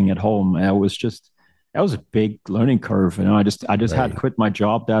anything at home. And that was a big learning curve. I just had quit my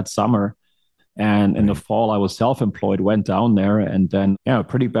job that summer. And in the fall, I was self-employed, went down there, and then a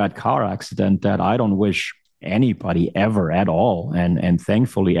pretty bad car accident that I don't wish anybody ever at all. And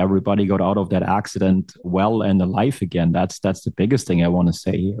thankfully, everybody got out of that accident well and alive again. That's the biggest thing I want to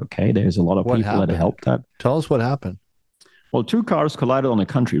say here. Okay, there's a lot of people that helped that. Tell us what happened. Well, 2 cars collided on a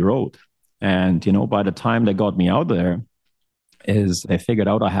country road. And, by the time they got me out there, they figured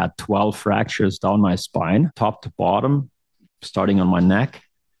out I had 12 fractures down my spine, top to bottom, starting on my neck.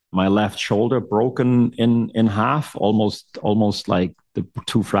 My left shoulder broken in half, almost like the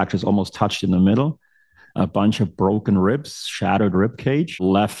 2 fractures almost touched in the middle. A bunch of broken ribs, shattered rib cage,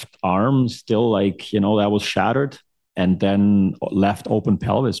 left arm still that was shattered, and then left open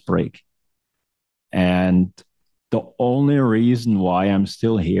pelvis break. And the only reason why I'm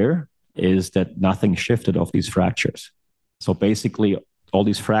still here is that nothing shifted of these fractures. So basically, all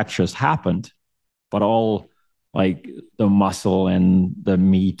these fractures happened, but all like the muscle and the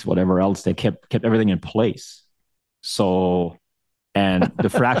meat, whatever else, they kept everything in place. So, and the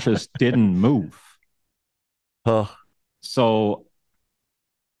fractures didn't move. So,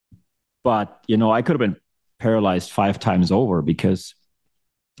 but I could have been paralyzed 5 times over because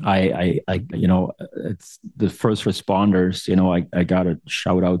it's the first responders, I got to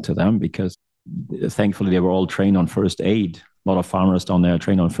shout out to them because thankfully they were all trained on first aid. A lot of farmers down there are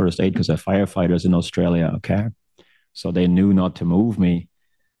trained on first aid because they're firefighters in Australia. Okay. So they knew not to move me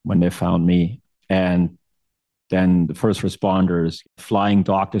when they found me. And then the first responders, flying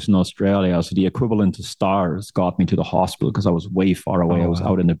doctors in Australia, so the equivalent to stars, got me to the hospital because I was way far away. I was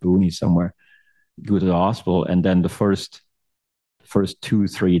out in the boonies somewhere, go to the hospital. And then the first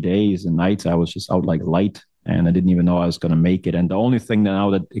 2-3 days and nights, I was just out like light, and I didn't even know I was going to make it. And the only thing now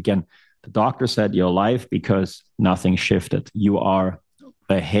that, again, the doctor said you're alive because nothing shifted. You are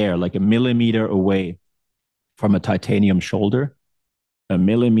a hair, like a millimeter away from a titanium shoulder, a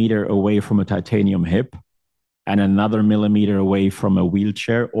millimeter away from a titanium hip, and another millimeter away from a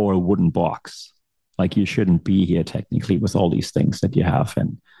wheelchair or a wooden box. Like, you shouldn't be here technically with all these things that you have.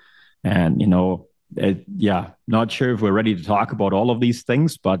 And not sure if we're ready to talk about all of these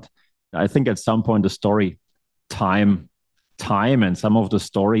things, but I think at some point the story, time, and some of the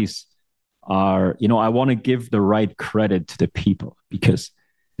stories are, I want to give the right credit to the people because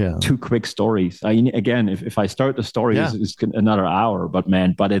 2 quick stories. Again, if I start the story, it's another hour, but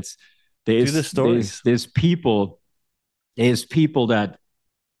it's Do the stories. There's people that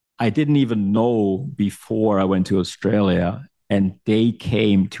I didn't even know before I went to Australia, and they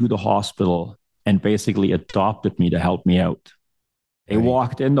came to the hospital and basically adopted me to help me out. They Right.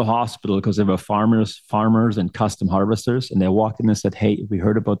 walked in the hospital because they were farmers and custom harvesters, and they walked in and said, "Hey, we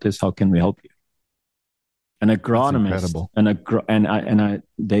heard about this. How can we help you?" An That's agronomist incredible.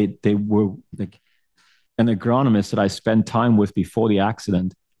 they were like an agronomist that I spent time with before the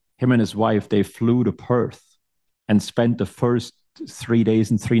accident. Him and his wife, they flew to Perth and spent the first 3 days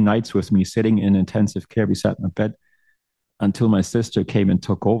and 3 nights with me, sitting in intensive care beside my bed until my sister came and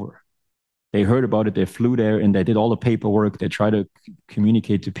took over. They heard about it. They flew there and they did all the paperwork. They tried to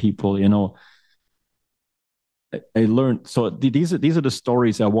communicate to people. I learned. So these are the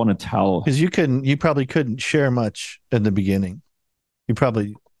stories I want to tell. Because you probably couldn't share much in the beginning. You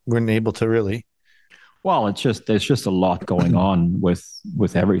probably weren't able to really. Well, there's just a lot going on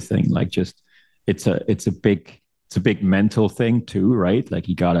with everything. Like, just it's a big mental thing too, right? Like,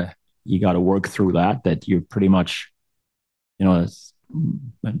 you gotta work through that. That you're pretty much,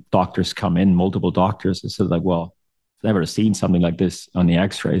 when doctors come in, multiple doctors, it's like, well, I've never seen something like this on the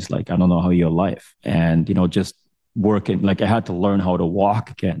X-rays. Like, I don't know how you're alive. And just working. Like, I had to learn how to walk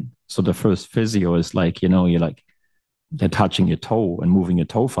again. So the first physio is like, they're touching your toe and moving your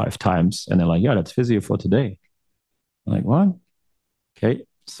toe 5 times. And they're like, yeah, that's physio for today. I'm like, what? Okay.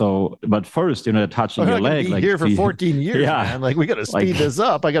 So, but first, they're touching your leg. Like, here for 14 years, yeah, man. Like, we got to speed this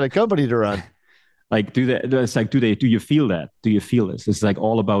up. I got a company to run. Like, do you feel that? Do you feel this? It's like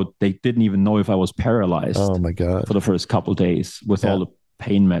all about, they didn't even know if I was paralyzed. Oh my God. For the first couple of days with all the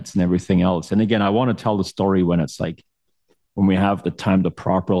pain meds and everything else. And again, I want to tell the story when it's like, when we have the time to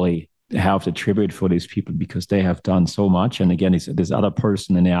properly have the tribute for these people, because they have done so much. And again, this other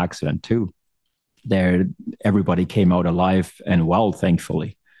person in the accident too. Everybody came out alive and well,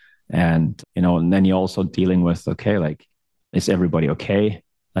 thankfully. And, and then you're also dealing with, okay, like, is everybody okay?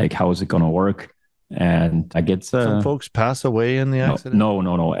 Like, how is it going to work? And I get some folks pass away in the accident. No.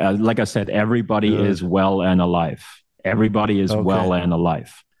 Like I said, everybody is well and alive. Everybody is well and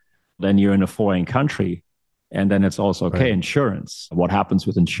alive. Then you're in a foreign country, and then it's also insurance. What happens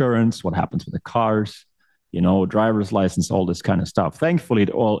with insurance? What happens with the cars? Driver's license, all this kind of stuff. Thankfully,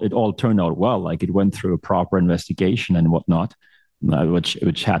 it all turned out well. Like, it went through a proper investigation and whatnot,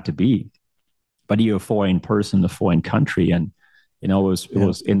 which had to be. But you're a foreign person, a foreign country, and it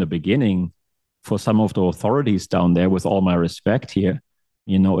was in the beginning. For some of the authorities down there, with all my respect here,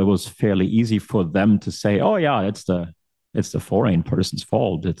 it was fairly easy for them to say, "Oh yeah, it's the foreign person's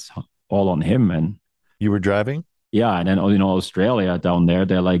fault. It's all on him." And you were driving, yeah. And then Australia down there,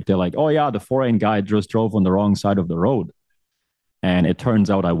 they're like, "Oh yeah, the foreign guy just drove on the wrong side of the road," and it turns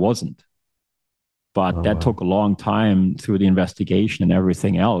out I wasn't. But that took a long time through the investigation and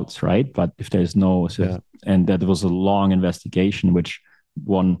everything else, right? But if there's and that was a long investigation, which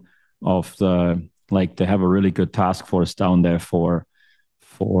one of they have a really good task force down there for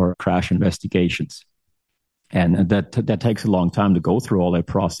crash investigations, and that takes a long time to go through all that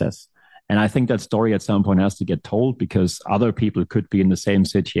process. And I think that story at some point has to get told, because other people could be in the same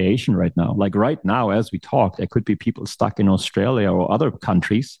situation right now. Like right now, as we talk, there could be people stuck in Australia or other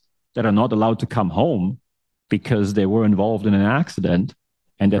countries that are not allowed to come home because they were involved in an accident.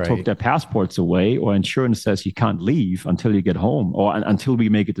 And they took their passports away, or insurance says you can't leave until you get home, or until we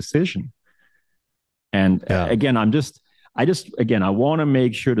make a decision. And again, I want to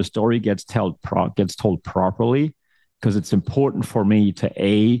make sure the story gets told properly, because it's important for me to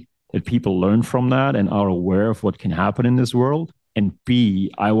that people learn from that and are aware of what can happen in this world, and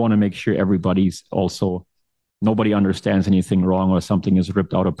B, I want to make sure nobody understands anything wrong, or something is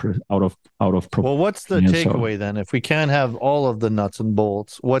ripped out of proportion. Well, what's the takeaway then? If we can't have all of the nuts and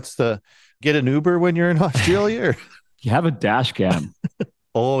bolts, get an Uber when you're in Australia? Or? You have a dash cam.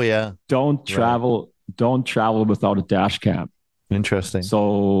 Oh yeah. Don't travel without a dash cam. Interesting.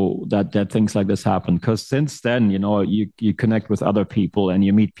 So that things like this happen, because since then, you connect with other people and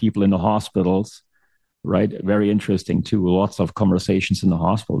you meet people in the hospitals. Right. Very interesting too. Lots of conversations in the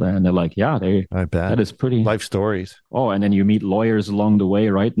hospital there. And they're like, yeah, I bet that is pretty life stories. Oh, and then you meet lawyers along the way.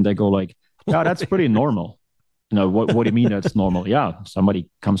 Right. And they go like, yeah, that's pretty normal. What do you mean that's normal? Yeah. Somebody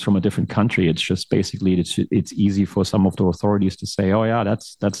comes from a different country. It's just basically, it's easy for some of the authorities to say, oh yeah,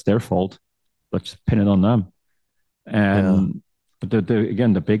 that's their fault. Let's pin it on them. And, but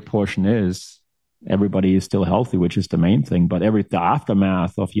again, the big portion is, everybody is still healthy, which is the main thing. But the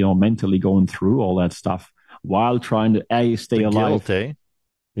aftermath of mentally going through all that stuff while trying to stay alive. Guilt,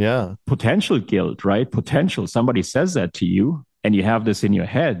 yeah, potential guilt, right? Potential. Somebody says that to you, and you have this in your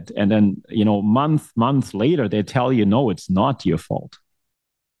head, and then month later they tell you, no, it's not your fault.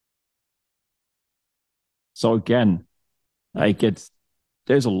 So again, like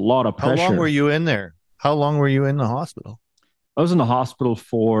there's a lot of How long were pressure. you in there? How long were you in the hospital? I was in the hospital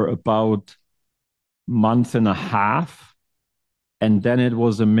for about month and a half. And then it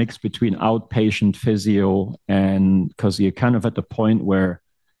was a mix between outpatient physio and because you're kind of at the point where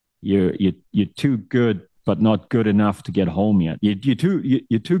you're too good, but not good enough to get home yet.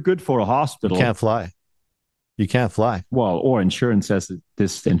 You're too good for a You hospital. can't fly. You can't fly. Well, or insurance says that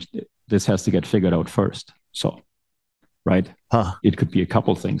this has to get figured out first. So, right, Huh. it could be a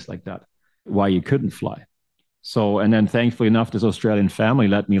couple things like that. Why you couldn't fly. So, and then thankfully enough, this Australian family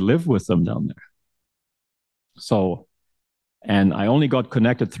let me live with them down there. So, and I only got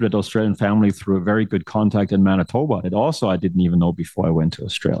connected through that Australian family through a very good contact in Manitoba. It also I didn't even know before I went to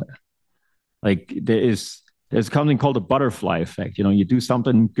Australia. Like there's something called a butterfly effect. You know, you do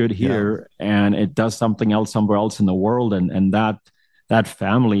something good here and it does something else somewhere else in the world. And that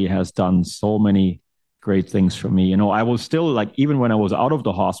family has done so many great things for me. You know, I was still like, even when I was out of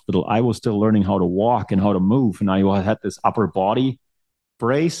the hospital, I was still learning how to walk and how to move. And I had this upper body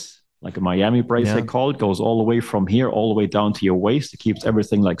brace, like a Miami brace, they call it, goes all the way from here, all the way down to your waist. It keeps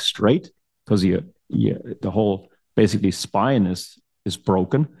everything like straight because the whole basically spine is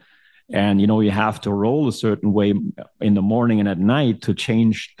broken. And, you know, you have to roll a certain way in the morning and at night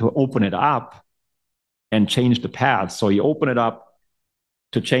to open it up and change the pads. So you open it up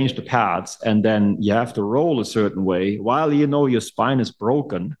to change the pads, and then you have to roll a certain way while you know your spine is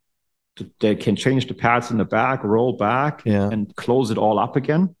broken. They can change the pads in the back, roll back, and close it all up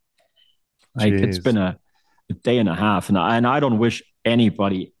again. Like it's been a day and a half, and I don't wish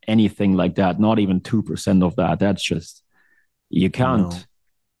anybody anything like that. Not even 2% of that. That's just you can't. No.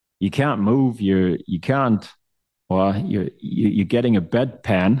 You can't move. You can't. Well, you're getting a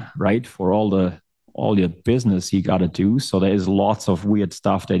bedpan, right, for all your business you got to do. So there is lots of weird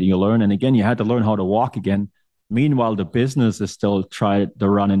stuff that you learn. And again, you had to learn how to walk again. Meanwhile, the business is still trying to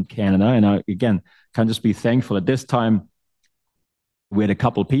run in Canada. And I, again, can just be thankful. At this time, we had a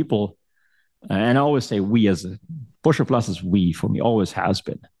couple people, and I always say we as a Busher Plus is we for me, always has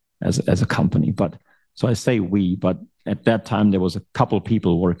been as a company. But so I say we, but at that time, there was a couple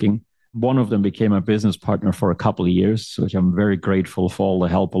people working. One of them became a business partner for a couple of years, which I'm very grateful for all the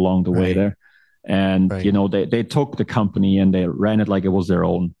help along the way there. And, you know, they took the company and they ran it like it was their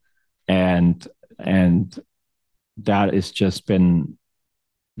own. And that has just been,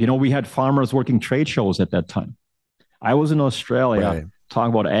 you know, we had farmers working trade shows at that time. I was in Australia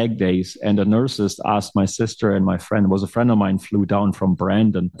talking about Ag Days, and the nurses asked my sister and my friend, was a friend of mine, flew down from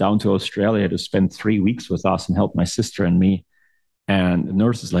Brandon down to Australia to spend 3 weeks with us and help my sister and me. And the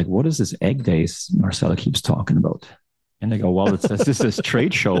nurse is like, what is this Ag Days Marcella keeps talking about? And they go, well, it says this is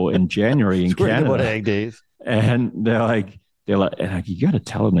trade show in January in Canada. About Ag Days. And they're like, you got to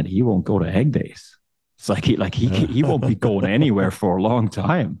tell him that he won't go to Ag Days. It's like he won't be going anywhere for a long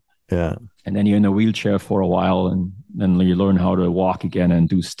time. Yeah. And then you're in a wheelchair for a while, and then you learn how to walk again and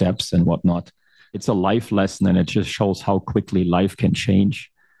do steps and whatnot. It's a life lesson, and it just shows how quickly life can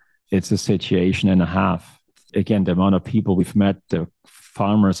change. It's a situation and a half. Again, the amount of people we've met, the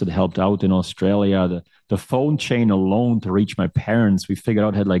farmers that helped out in Australia, the phone chain alone to reach my parents, we figured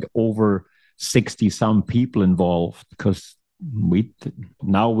out had like over 60 some people involved because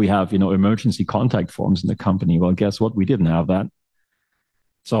now we have, you know, emergency contact forms in the company. Well, guess what? We didn't have that.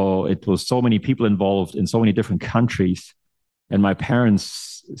 So it was so many people involved in so many different countries. And my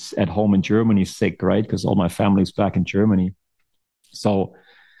parents at home in Germany sick, right? Because all my family's back in Germany. So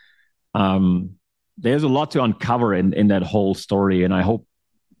there's a lot to uncover in that whole story. And I hope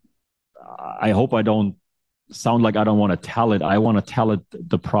I don't sound like I don't want to tell it. I want to tell it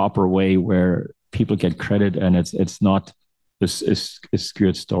the proper way where people get credit, and it's not this is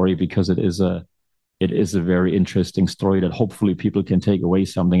skewed story, because it is a very interesting story that hopefully people can take away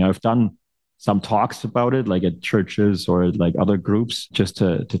something. I've done some talks about it, like at churches or like other groups, just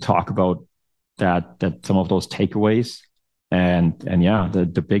to talk about that some of those takeaways. And yeah,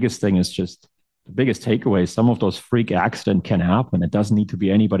 the biggest thing is just the biggest takeaway. Some of those freak accidents can happen. It doesn't need to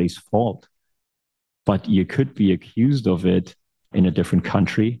be anybody's fault, but you could be accused of it in a different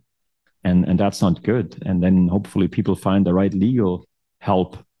country, and that's not good. And then hopefully people find the right legal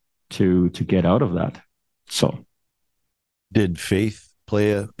help to get out of that. So, did faith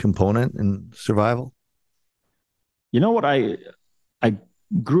play a component in survival? You know what? I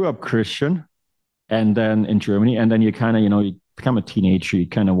grew up Christian, and then in Germany, and then you kind of, you know, you become a teenager, you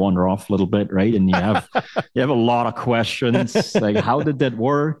kind of wander off a little bit, right? And you have a lot of questions, like how did that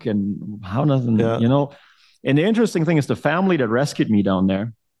work, and how doesn't you know? And the interesting thing is the family that rescued me down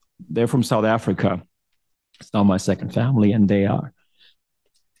there, they're from South Africa. It's now my second family, and they're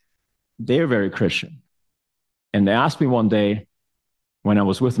very Christian. And they asked me one day when I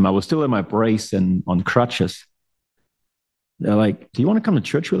was with them, I was still in my brace and on crutches. They're like, do you want to come to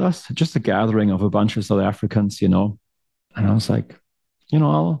church with us? Just a gathering of a bunch of South Africans, And I was like,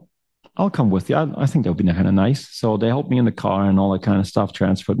 I'll come with you. I think that would be kind of nice. So they helped me in the car and all that kind of stuff,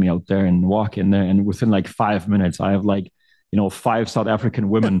 transferred me out there and walk in there. And within like 5 minutes, I have like, 5 South African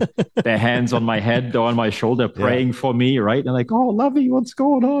women, their hands on my head, on my shoulder, praying for me, right? And like, oh, Lovey, what's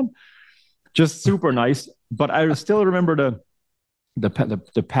going on? Just super nice. But I still remember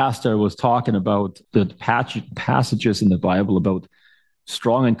the pastor was talking about the passages in the Bible about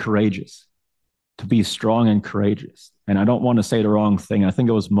strong and courageous, to be strong and courageous. And I don't want to say the wrong thing. I think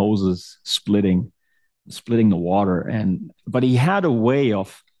it was Moses splitting the water. But he had a way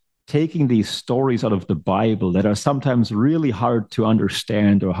of taking these stories out of the Bible that are sometimes really hard to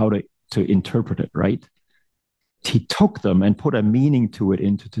understand or how to interpret it, right? He took them and put a meaning to it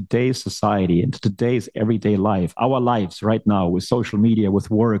into today's society, into today's everyday life, our lives right now with social media,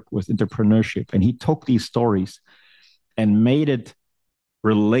 with work, with entrepreneurship. And he took these stories and made it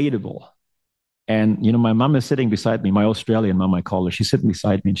relatable. And, my mom is sitting beside me, my Australian mom, I call her. She's sitting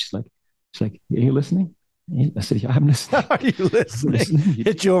beside me and she's like, are you listening? I said, yeah, I'm listening. Are you listening?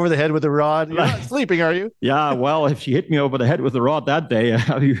 Hit you over the head with a rod. You're not sleeping, are you? Yeah, well, if she hit me over the head with a rod that day,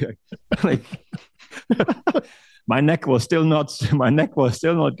 like... My neck was still not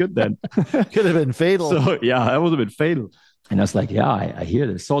good then. Could have been fatal. So yeah, that would have been fatal. And I was like, yeah, I hear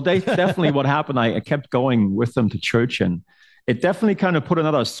this. So they definitely what happened, I kept going with them to church, and it definitely kind of put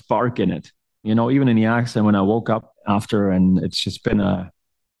another spark in it. Even in the accident when I woke up after, and it's been a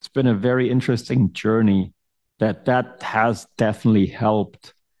very interesting journey that has definitely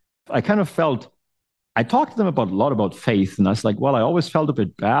helped. I kind of felt I talked to them a lot about faith, and I was like, well, I always felt a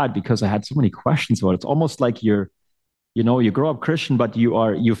bit bad because I had so many questions about it. It's almost like you grow up Christian, but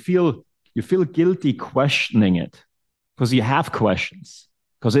you feel guilty questioning it because you have questions,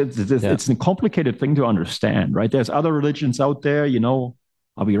 because it's a complicated thing to understand, right? There's other religions out there,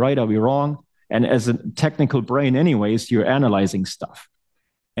 are we right? Are we wrong? And as a technical brain anyways, you're analyzing stuff.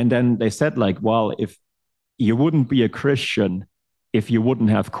 And then they said like, well, if you wouldn't be a Christian if you wouldn't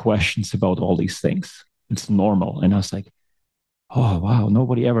have questions about all these things. It's normal. And I was like, oh, wow,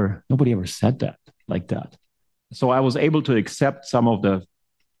 nobody ever said that like that. So I was able to accept some of the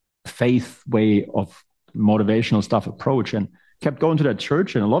faith way of motivational stuff approach and kept going to that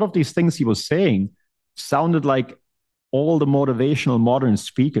church. And a lot of these things he was saying sounded like all the motivational modern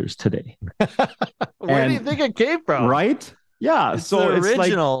speakers today. Where do you think it came from? Right? Yeah. It's the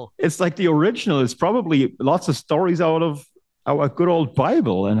original. It's like the original. It's probably lots of stories out of our good old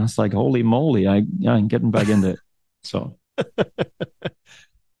Bible. And it's like, holy moly, I'm getting back into it. So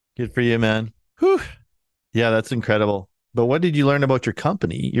good for you, man. Whew. Yeah, that's incredible. But what did you learn about your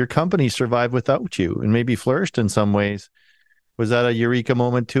company? Your company survived without you and maybe flourished in some ways. Was that a eureka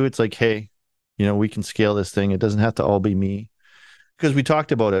moment too? It's like, hey, we can scale this thing. It doesn't have to all be me. Because we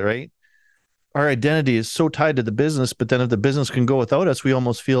talked about it, right? Our identity is so tied to the business, but then if the business can go without us, we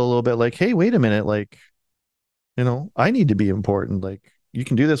almost feel a little bit like, hey, wait a minute, like, I need to be important. Like, you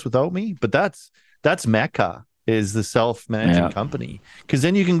can do this without me. But that's Mecca, is the self-managing company. Because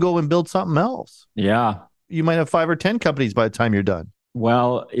then you can go and build something else. Yeah. You might have 5 or 10 companies by the time you're done.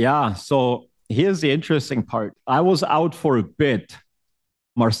 Well, yeah. So here's the interesting part. I was out for a bit.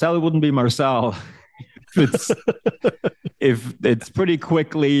 Marcel wouldn't be Marcel if it's pretty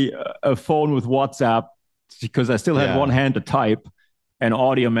quickly a phone with WhatsApp, because I still had one hand to type and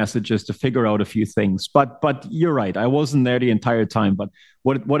audio messages to figure out a few things. But you're right. I wasn't there the entire time. But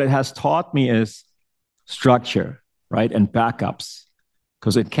what it has taught me is structure, right? And backups,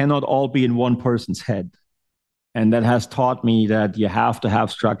 because it cannot all be in one person's head. And that has taught me that you have to have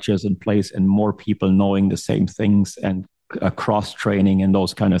structures in place and more people knowing the same things and cross training and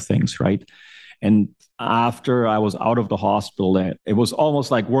those kind of things, right? And after I was out of the hospital, it was almost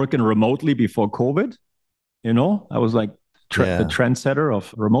like working remotely before COVID. I was like the trendsetter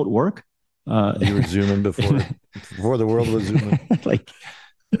of remote work. You were Zooming before the world was Zooming. Like,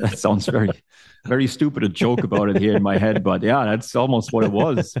 that sounds very, very stupid to joke about it here in my head, but yeah, that's almost what it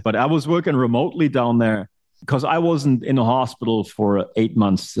was. But I was working remotely down there because I wasn't in the hospital for 8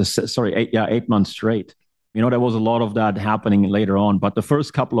 months. 8 months straight. There was a lot of that happening later on, but the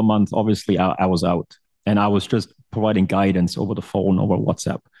first couple of months, obviously, I was out and I was just providing guidance over the phone, over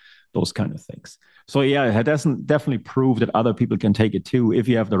WhatsApp, those kind of things. So yeah, it doesn't definitely prove that other people can take it too if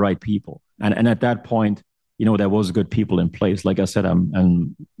you have the right people. And at that point, there was good people in place. Like I said,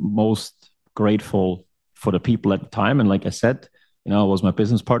 I'm most grateful for the people at the time. And like I said, I was my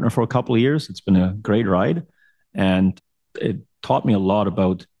business partner for a couple of years. It's been a great ride, and it taught me a lot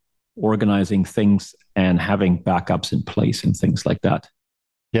about organizing things and having backups in place and things like that.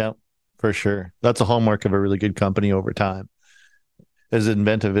 Yeah, for sure. That's a hallmark of a really good company over time. As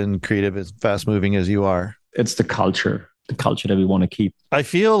inventive and creative, as fast moving as you are. It's the culture that we want to keep. I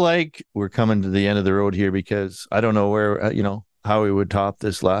feel like we're coming to the end of the road here because I don't know where, how we would top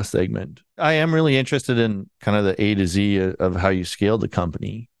this last segment. I am really interested in kind of the A to Z of how you scaled the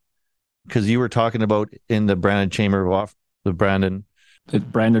company, because you were talking about in the Brandon Chamber of the Brandon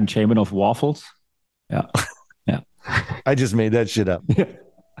Chamber of Waffles. Yeah. Yeah. I just made that shit up.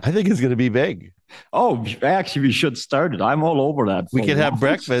 I think it's going to be big. Oh, actually, we should start it. I'm all over that. We could have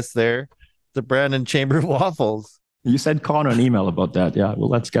breakfast there, the Brandon Chamber of Waffles. You sent Connor an email about that. Yeah, well,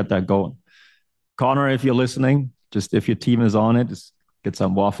 let's get that going. Connor, if you're listening, just if your team is on it, just get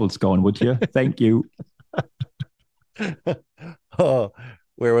some waffles going, would you? Thank you. Oh,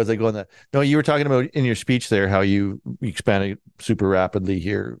 where was I going? That no, you were talking about in your speech there how you expanded super rapidly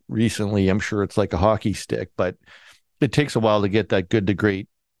here recently. I'm sure it's like a hockey stick, but it takes a while to get that good to great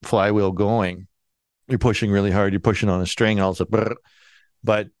flywheel going. You're pushing really hard. You're pushing on a string, also.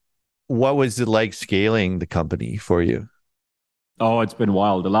 But what was it like scaling the company for you? Oh, it's been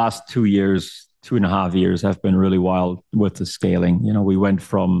wild. The last 2 years, 2.5 years have been really wild with the scaling. We went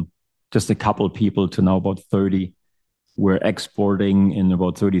from just a couple of people to now about 30. We're exporting in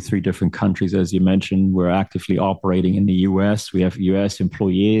about 33 different countries, as you mentioned. We're actively operating in the US. We have US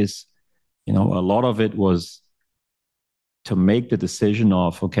employees. A lot of it was to make the decision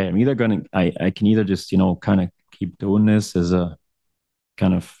of, okay, I can either just, kind of keep doing this as a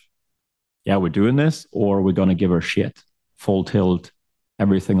kind of, yeah, we're doing this, or we're going to give her shit, full tilt,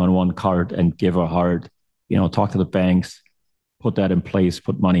 everything on one card and give her hard, talk to the banks, put that in place,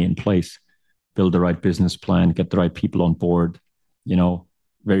 put money in place, build the right business plan, get the right people on board.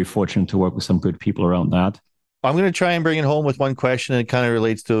 Very fortunate to work with some good people around that. I'm going to try and bring it home with one question. And it kind of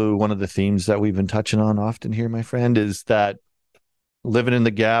relates to one of the themes that we've been touching on often here, my friend, is that living in the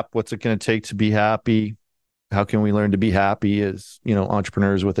gap, what's it going to take to be happy? How can we learn to be happy as,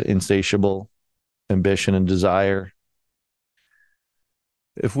 entrepreneurs with an insatiable ambition and desire?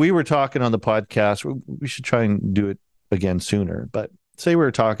 If we were talking on the podcast, we should try and do it again sooner. But say we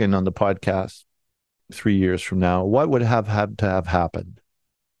were talking on the podcast 3 years from now, what would have had to have happened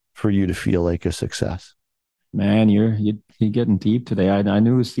for you to feel like a success? Man, you're getting deep today. I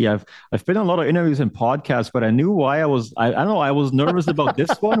knew. See, I've been on a lot of interviews and podcasts, but I knew why I don't know. I was nervous about this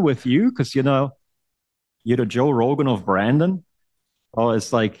one with you because you're the Joe Rogan of Brandon. Oh,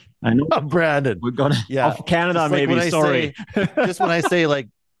 it's like I know Brandon. We're gonna of Canada, like maybe. Sorry, just when I say like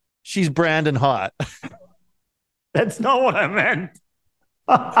she's Brandon hot. That's not what I meant.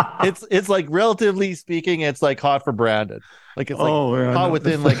 It's like, relatively speaking, it's like hot for Brandon. Like it's hot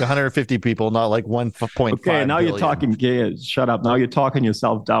within like 150 people, not like 1.5. Okay, now billion. You're talking gay. Shut up. Now you're talking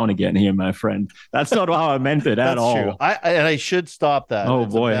yourself down again here, my friend. That's not how I meant it at all. True. I should stop that.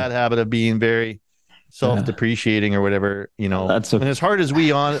 It's a bad habit of being very self-depreciating or whatever, and as hard as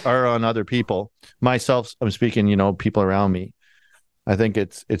we are on other people, myself, I'm speaking, people around me, I think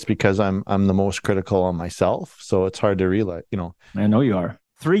it's because I'm the most critical on myself. So it's hard to realize, I know you are.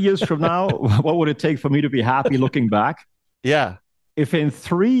 3 years from now, what would it take for me to be happy looking back? Yeah. If in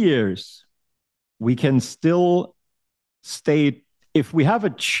 3 years we can still if we have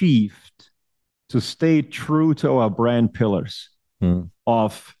achieved to stay true to our brand pillars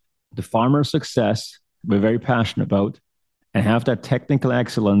of the farmer success we're very passionate about, and have that technical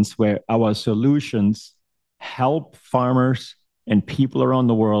excellence where our solutions help farmers and people around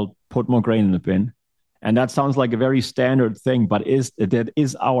the world put more grain in the bin. And that sounds like a very standard thing, but that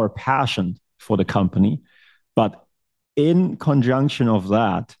is our passion for the company. But in conjunction of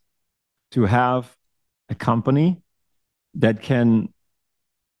that, to have a company that can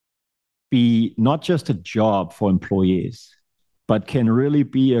be not just a job for employees, but can really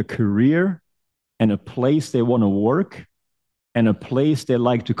be a career and a place they want to work and a place they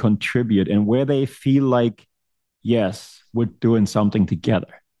like to contribute and where they feel like, yes, we're doing something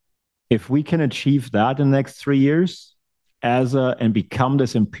together. If we can achieve that in the next 3 years and become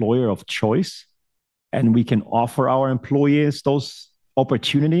this employer of choice, and we can offer our employees those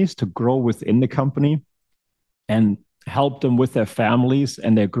opportunities to grow within the company and help them with their families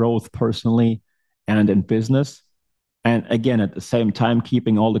and their growth personally and in business. And again, at the same time,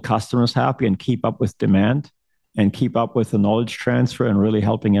 keeping all the customers happy and keep up with demand and keep up with the knowledge transfer and really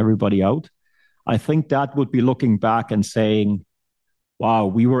helping everybody out. I think that would be looking back and saying, wow,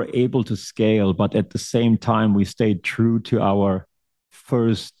 we were able to scale, but at the same time, we stayed true to our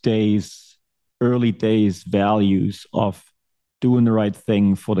early days values of doing the right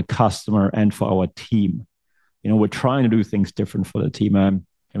thing for the customer and for our team. We're trying to do things different for the team.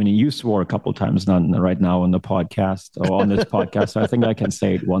 I mean, you swore a couple of times, not right now on the podcast or on this podcast. So I think I can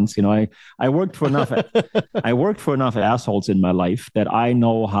say it once. I worked for enough. I worked for enough assholes in my life that I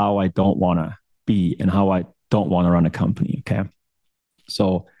know how I don't want to be and how I don't want to run a company. Okay,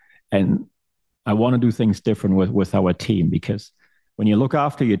 so and I want to do things different with our team, because when you look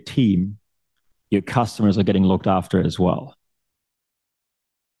after your team, your customers are getting looked after as well.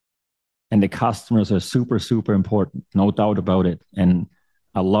 And the customers are super, super important, no doubt about it. And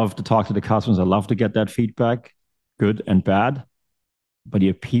I love to talk to the customers. I love to get that feedback, good and bad. But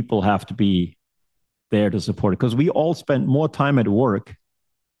your people have to be there to support it, because we all spend more time at work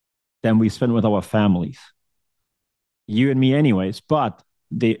than we spend with our families. You and me, anyways. But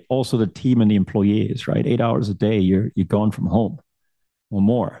also the team and the employees, right? 8 hours a day, you're gone from home or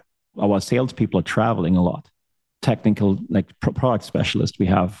more. Our salespeople are traveling a lot. Technical, like product specialists, we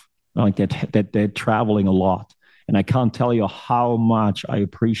have like that they're traveling a lot. And I can't tell you how much I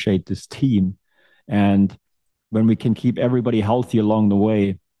appreciate this team. And when we can keep everybody healthy along the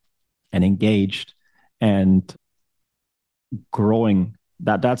way and engaged and growing,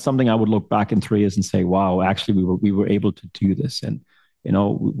 that's something I would look back in 3 years and say, wow, actually we were able to do this. And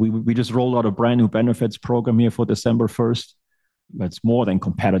we just rolled out a brand new benefits program here for December 1st. That's more than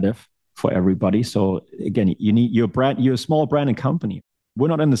competitive for everybody. So again, you're a small brand and company. We're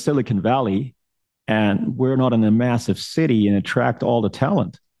not in the Silicon Valley, and we're not in a massive city and attract all the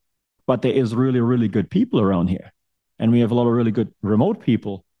talent. But there is really, really good people around here. And we have a lot of really good remote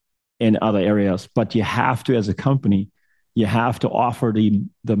people in other areas. But you have to, as a company, you have to offer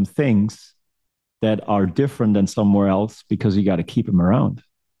them things that are different than somewhere else, because you got to keep them around.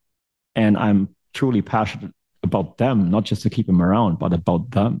 And I'm truly passionate about them, not just to keep them around, but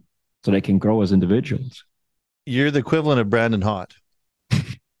about them so they can grow as individuals. You're the equivalent of Brandon Hott.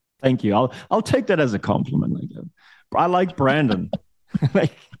 Thank you. I'll take that as a compliment. I like Brandon.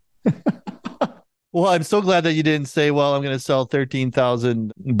 Well, I'm so glad that you didn't say, well, I'm going to sell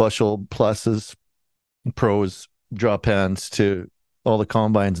 13,000 bushel pluses, pros, drop hands to all the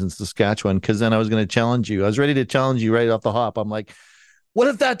combines in Saskatchewan, because then I was going to challenge you. I was ready to challenge you right off the hop. I'm like, what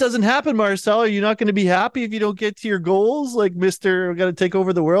if that doesn't happen, Marcel? Are you not going to be happy if you don't get to your goals? Like, Mr. Got to take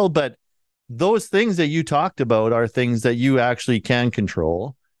over the world. But those things that you talked about are things that you actually can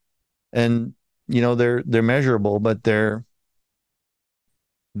control. And, they're measurable, but they're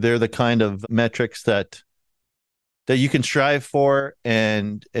the kind of metrics that you can strive for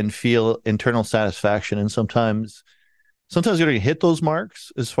and feel internal satisfaction. And sometimes you're going to hit those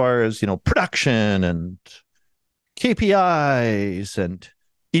marks as far as, production and KPIs and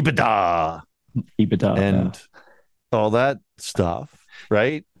EBITDA and all that stuff,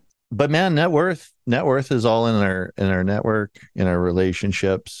 right? But man, net worth is all in our network, in our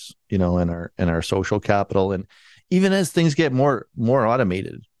relationships, in our social capital. And even as things get more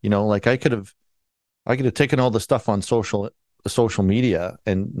automated, like I could have taken all the stuff on social media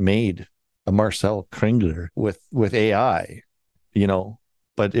and made a Marcel Kringler with AI,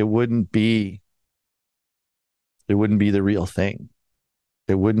 but it wouldn't be the real thing.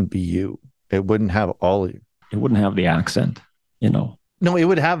 It wouldn't be you. It wouldn't have all of you. It wouldn't have the accent, No, it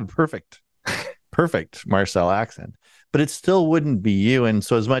would have a perfect Marcel accent, but it still wouldn't be you. And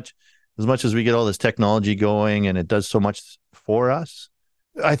so as much as we get all this technology going and it does so much for us,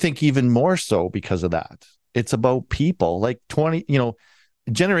 I think even more so because of that. It's about people. Like a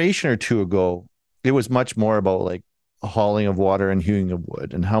generation or two ago, it was much more about like hauling of water and hewing of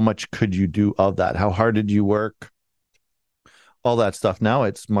wood, and how much could you do of that? How hard did you work? All that stuff. Now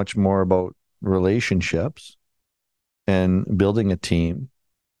it's much more about relationships and building a team.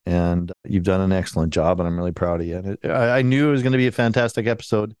 And you've done an excellent job, and I'm really proud of you. And I knew it was going to be a fantastic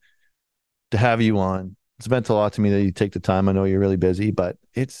episode to have you on. It's meant a lot to me that you take the time. I know you're really busy, but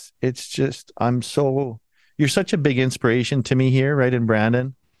it's just, you're such a big inspiration to me here, right in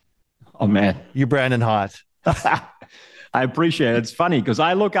Brandon. Oh man, you're Brandon Hott. I appreciate it. It's funny because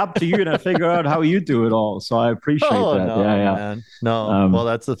I look up to you and I figure out how you do it all. So I appreciate that. No, yeah. Man. No, well,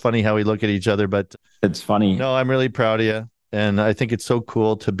 that's funny how we look at each other, but it's funny. No, I'm really proud of you. And I think it's so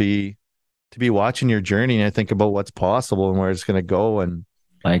cool to be watching your journey, and I think about what's possible and where it's going to go. And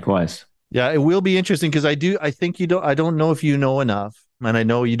likewise. Yeah, it will be interesting because I don't know if you know enough, and I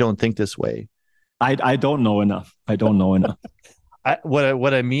know you don't think this way. I don't know enough.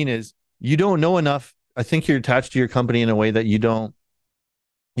 What I mean is you don't know enough. I think you're attached to your company in a way that you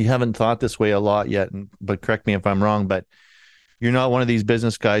haven't thought this way a lot yet. But correct me if I'm wrong, but you're not one of these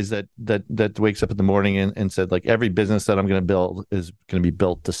business guys that wakes up in the morning and said, like, every business that I'm going to build is going to be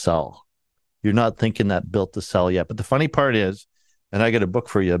built to sell. You're not thinking that built to sell yet. But the funny part is, and I got a book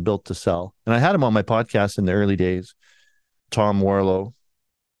for you, Built to Sell. And I had him on my podcast in the early days, Tom Warlow.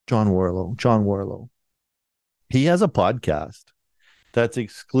 John Warlow. He has a podcast that's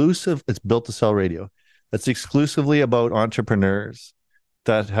exclusive. It's Built to Sell Radio. That's exclusively about entrepreneurs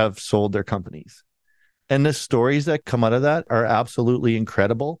that have sold their companies. And the stories that come out of that are absolutely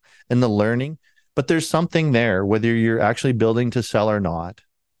incredible, and the learning. But there's something there, whether you're actually building to sell or not.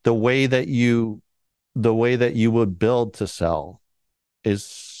 The way that you would build to sell is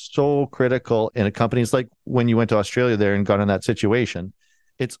so critical in a company. It's like when you went to Australia there and got in that situation.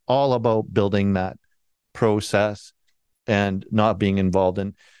 It's all about building that process and not being involved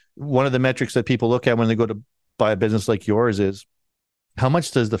in. One of the metrics that people look at when they go to buy a business like yours is, how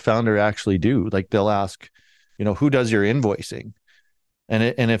much does the founder actually do? Like they'll ask, who does your invoicing?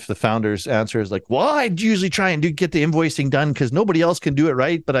 And if the founder's answer is like, well, I usually try and get the invoicing done because nobody else can do it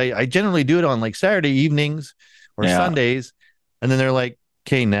right, but I generally do it on like Saturday evenings or Sundays. And then they're like,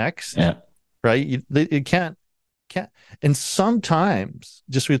 okay, next. Yeah. Right? It can't. And sometimes,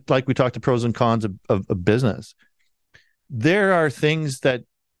 just like we talked, the pros and cons of business, there are things that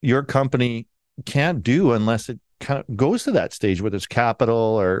your company can't do unless it kind of goes to that stage where there's capital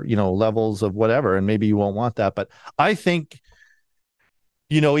or, levels of whatever. And maybe you won't want that. But I think,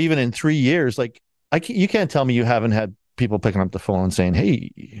 even in 3 years, like you can't tell me you haven't had people picking up the phone and saying,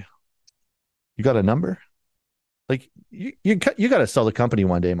 hey, you got a number? Like you got to sell the company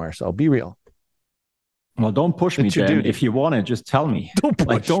one day, Marcel. Be real. Well, don't push me, Dan. If you want it, just tell me.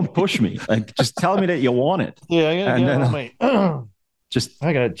 Don't push me. Like, just tell me that you want it. Yeah, and then just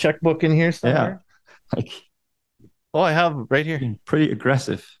I got a checkbook in here somewhere. Yeah. I have right here. Pretty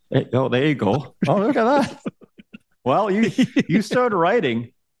aggressive. Hey, there you go. Oh, look at that. Well, you started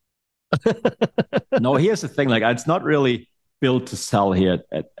writing. No, here's the thing. Like, it's not really built to sell here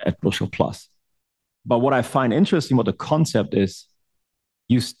at Bushel Plus. But what I find interesting, what the concept is,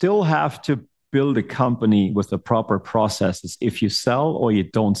 you still have to build a company with the proper processes if you sell or you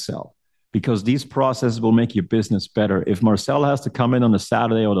don't sell, because these processes will make your business better. If Marcel has to come in on a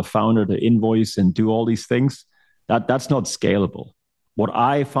Saturday, or the founder to invoice and do all these things, that's not scalable. What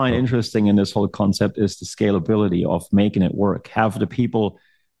I find interesting in this whole concept is the scalability of making it work. Have the people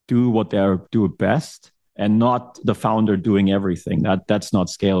do what they do best and not the founder doing everything. That's not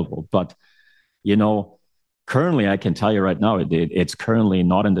scalable. But, currently, I can tell you right now, it's currently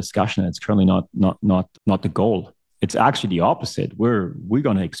not in discussion. It's currently not the goal. It's actually the opposite. We're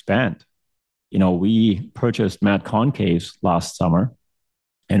going to expand. We purchased Mad Concaves last summer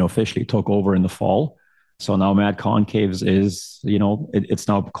and officially took over in the fall. So now Mad Concaves is, it's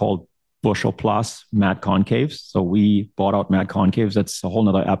now called Bushel Plus Mad Concaves. So we bought out Mad Concaves. That's a whole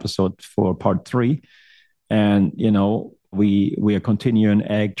nother episode for part 3. And, we are continuing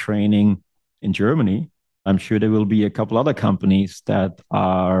egg training in Germany. I'm sure there will be a couple other companies that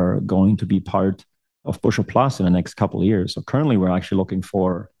are going to be part of Bushel Plus in the next couple of years. So currently, we're actually looking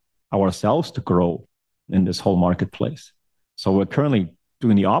for ourselves to grow in this whole marketplace. So we're currently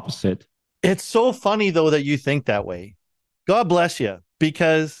doing the opposite. It's so funny, though, that you think that way. God bless you.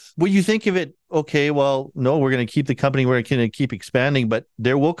 Because when you think of it, okay, well, no, we're going to keep the company, we're going to keep expanding, but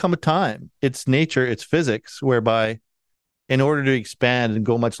there will come a time. It's nature, it's physics, whereby in order to expand and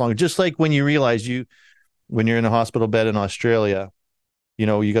go much longer, just like when you realize when you're in a hospital bed in Australia,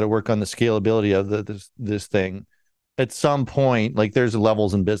 you got to work on the scalability of this thing. At some point, like there's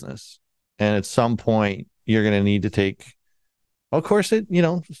levels in business, and at some point you're going to need to take. Of course,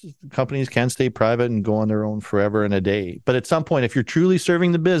 companies can stay private and go on their own forever and a day. But at some point, if you're truly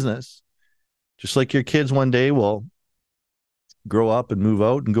serving the business, just like your kids one day will grow up and move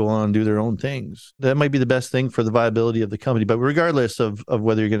out and go on and do their own things, that might be the best thing for the viability of the company. But regardless of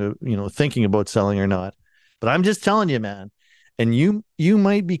whether you're going to, thinking about selling or not. But I'm just telling you, man, and you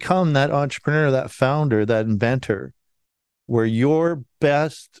might become that entrepreneur, that founder, that inventor, where your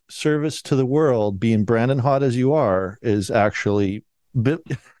best service to the world, being brand and hot as you are, is actually. If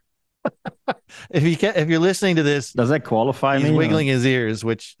you're listening to this, does that qualify me? He's wiggling his ears,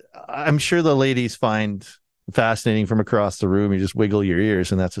 which I'm sure the ladies find fascinating from across the room. You just wiggle your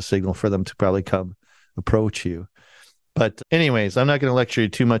ears, and that's a signal for them to probably come approach you. But anyways, I'm not going to lecture you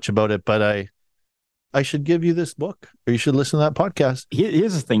too much about it, but I should give you this book, or you should listen to that podcast.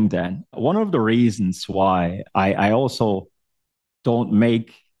 Here's the thing, Dan. One of the reasons why I also don't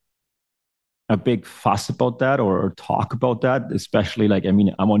make a big fuss about that or talk about that, especially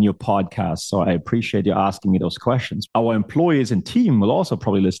I'm on your podcast, so I appreciate you asking me those questions. Our employees and team will also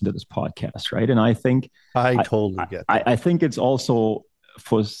probably listen to this podcast, right? And I think I totally get that. I think it's also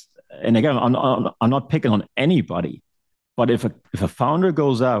and again, I'm not picking on anybody, but if a founder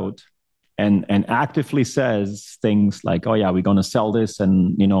goes out and actively says things like, "Oh yeah, we're going to sell this,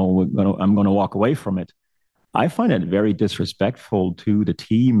 and I'm going to walk away from it," I find it very disrespectful to the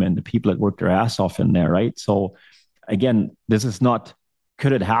team and the people that work their ass off in there, right? So again, this is not,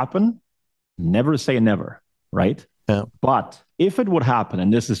 could it happen? Never say never, right? Yeah. But if it would happen,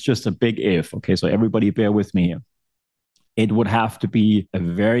 and this is just a big if, okay, so everybody bear with me here, it would have to be a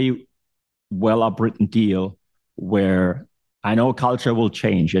very well upwritten deal where I know culture will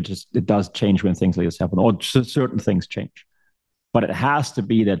change. It does change when things like this happen, or certain things change. But it has to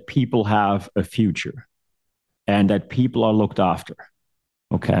be that people have a future and that people are looked after.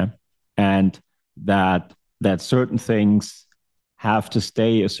 Okay. And that certain things have to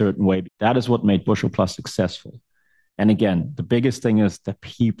stay a certain way. That is what made Bushel Plus successful. And again, the biggest thing is the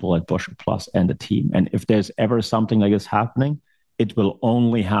people at Bushel Plus and the team. And if there's ever something like this happening, it will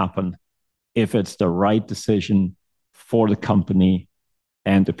only happen if it's the right decision for the company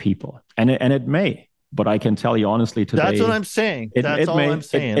and the people. And it may, but I can tell you honestly today. That's what I'm saying. That's all I'm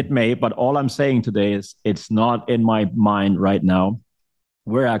saying. It may, but all I'm saying today is it's not in my mind right now.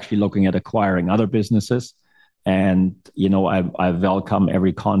 We're actually looking at acquiring other businesses. And, I welcome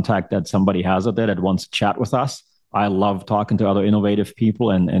every contact that somebody has out there that wants to chat with us. I love talking to other innovative people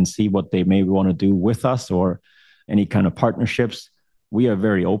and see what they maybe want to do with us or any kind of partnerships. We are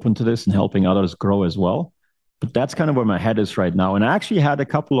very open to this and helping others grow as well. But that's kind of where my head is right now. And I actually had a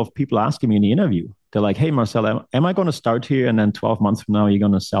couple of people asking me in the interview. They're like, hey, Marcel, am I going to start here? And then 12 months from now, you're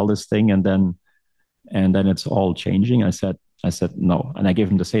going to sell this thing and then it's all changing. I said, no. And I gave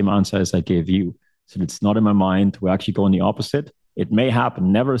them the same answer as I gave you. So it's not in my mind. We're actually going the opposite. It may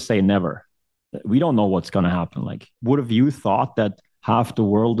happen. Never say never. We don't know what's going to happen. Like, would have you thought that half the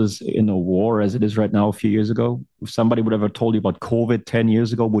world is in a war as it is right now a few years ago? If somebody would have ever told you about COVID 10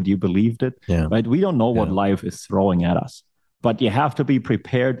 years ago, would you believed it? Yeah. Right? We don't know what life is throwing at us. But you have to be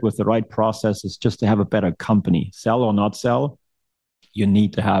prepared with the right processes just to have a better company. Sell or not sell, you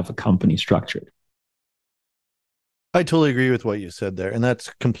need to have a company structured. I totally agree with what you said there. And that's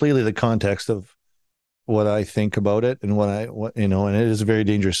completely the context of what I think about it and and it is a very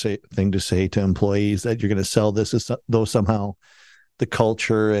dangerous thing to say to employees that you're going to sell this as though somehow the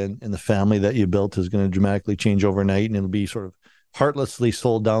culture and the family that you built is going to dramatically change overnight and it'll be sort of heartlessly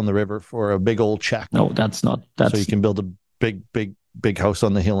sold down the river for a big old check. No, that's not. So you can build a big house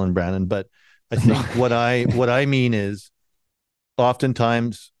on the hill in Brandon. But I think what I mean is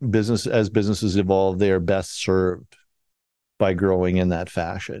oftentimes businesses evolve, they are best served by growing in that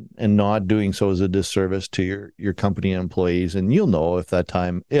fashion, and not doing so is a disservice to your company and employees. And you'll know if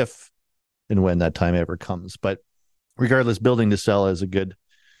and when that time ever comes. But regardless, building to sell is a good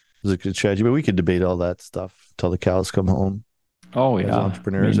strategy. But we could debate all that stuff till the cows come home. Oh yeah, as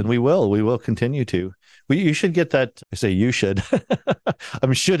entrepreneurs, and we will continue to. You should get that. I say you should.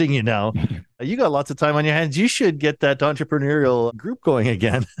 I'm shooting you now. You got lots of time on your hands. You should get that entrepreneurial group going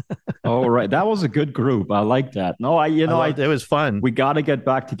again. Oh right, that was a good group. I like that. No, it was fun. We got to get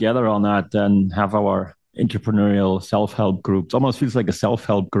back together on that and have our entrepreneurial self-help group. It almost feels like a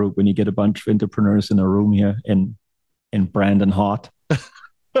self-help group when you get a bunch of entrepreneurs in a room here in Brandon Hot.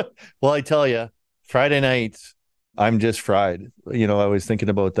 Well, I tell you, Friday nights, I'm just fried. I was thinking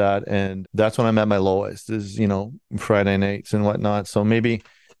about that. And that's when I'm at my lowest is, Friday nights and whatnot. So maybe,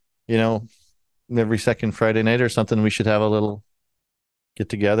 every second Friday night or something, we should have a little get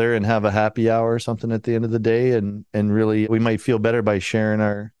together and have a happy hour or something at the end of the day. And really, we might feel better by sharing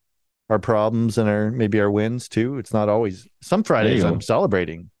our problems and maybe our wins too. It's not always, some Fridays I'm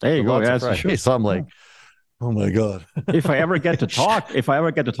celebrating. There you go. Yeah, sure. So I'm like, oh my God. If I ever get to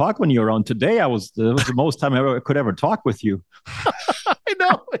talk when you're around today, it was the most time I could ever talk with you. I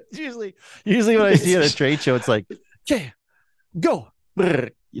know. It's usually when I see at a trade show, it's like, yeah, go.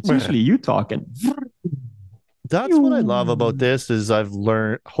 It's usually you talking. That's what I love about this is I've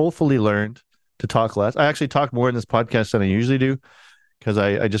hopefully learned to talk less. I actually talk more in this podcast than I usually do because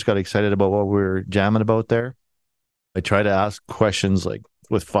I just got excited about what we're jamming about there. I try to ask questions like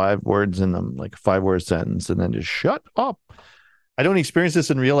with 5 words in them, like 5-word sentence, and then just shut up. I don't experience this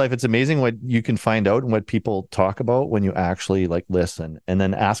in real life. It's amazing what you can find out and what people talk about when you actually like listen and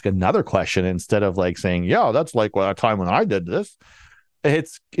then ask another question instead of like saying, yeah, that's like a time when I did this.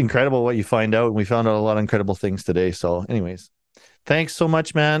 It's incredible what you find out. And we found out a lot of incredible things today. So anyways, thanks so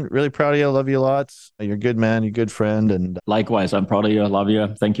much, man. Really proud of you. I love you lots. You're a good man. You're a good friend. And likewise, I'm proud of you. I love you.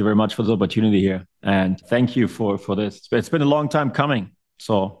 Thank you very much for the opportunity here. And thank you for this. It's been a long time coming.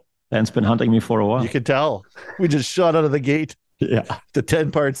 So Ben's been hunting me for a while. You could tell. We just shot out of the gate. Yeah. The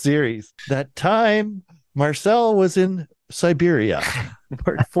 10-part series. That time Marcel was in Siberia,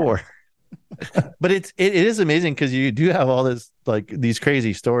 part 4. But it is amazing because you do have all this, like these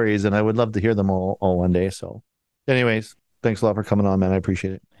crazy stories, and I would love to hear them all one day. So anyways, Thanks a lot for coming on, man. I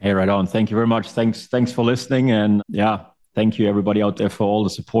appreciate it. Hey, right on. Thank you very much. Thanks for listening. And yeah, thank you everybody out there for all the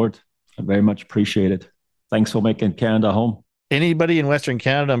support. I very much appreciate it. Thanks for making Canada home. Anybody in Western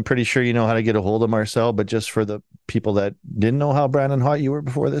Canada, I'm pretty sure you know how to get a hold of Marcel, but just for the people that didn't know how Brandon hot you were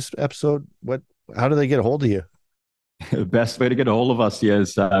before this episode, how do they get a hold of you? The best way to get a hold of us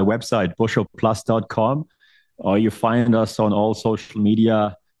is website, bushelplus.com, or you find us on all social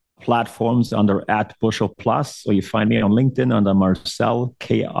media platforms under @bushelplus, or you find me on LinkedIn under Marcel,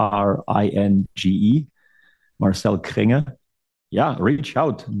 Kringe, Marcel Kringe. Yeah, reach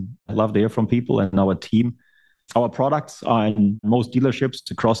out. I love to hear from people and our team. Our products are in most dealerships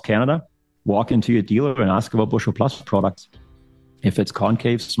across Canada. Walk into your dealer and ask about Bushel Plus products. If it's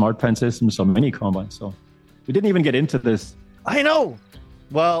concave, smart pen systems, or mini combines. So we didn't even get into this. I know.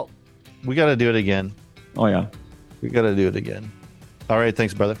 Well, we got to do it again. Oh, yeah. We got to do it again. All right.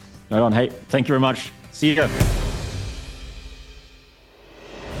 Thanks, brother. Right on. Hey, thank you very much. See you.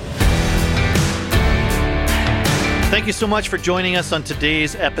 Thank you so much for joining us on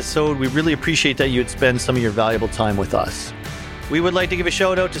today's episode. We really appreciate that you'd spend some of your valuable time with us. We would like to give a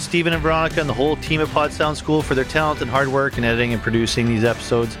shout out to Stephen and Veronica and the whole team at Pod Sound School for their talent and hard work in editing and producing these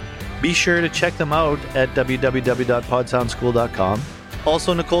episodes. Be sure to check them out at www.podsoundschool.com.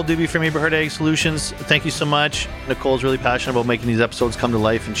 Also, Nicole Doobie from Eberhard Ag Solutions. Thank you so much. Nicole's really passionate about making these episodes come to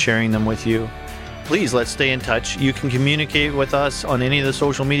life and sharing them with you. Please, let's stay in touch. You can communicate with us on any of the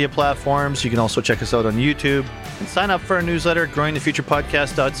social media platforms. You can also check us out on YouTube and sign up for our newsletter at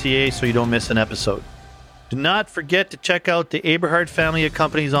growingthefuturepodcast.ca so you don't miss an episode. Do not forget to check out the Eberhard family of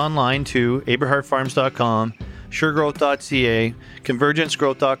companies online too, eberhardfarms.com, suregrowth.ca,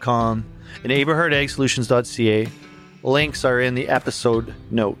 convergencegrowth.com, and eberhardagsolutions.ca. Links are in the episode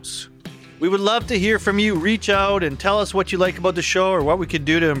notes. We would love to hear from you. Reach out and tell us what you like about the show or what we could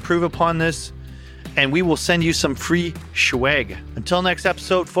do to improve upon this. And we will send you some free swag. Until next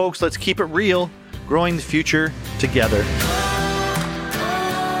episode, folks, let's keep it real, growing the future together.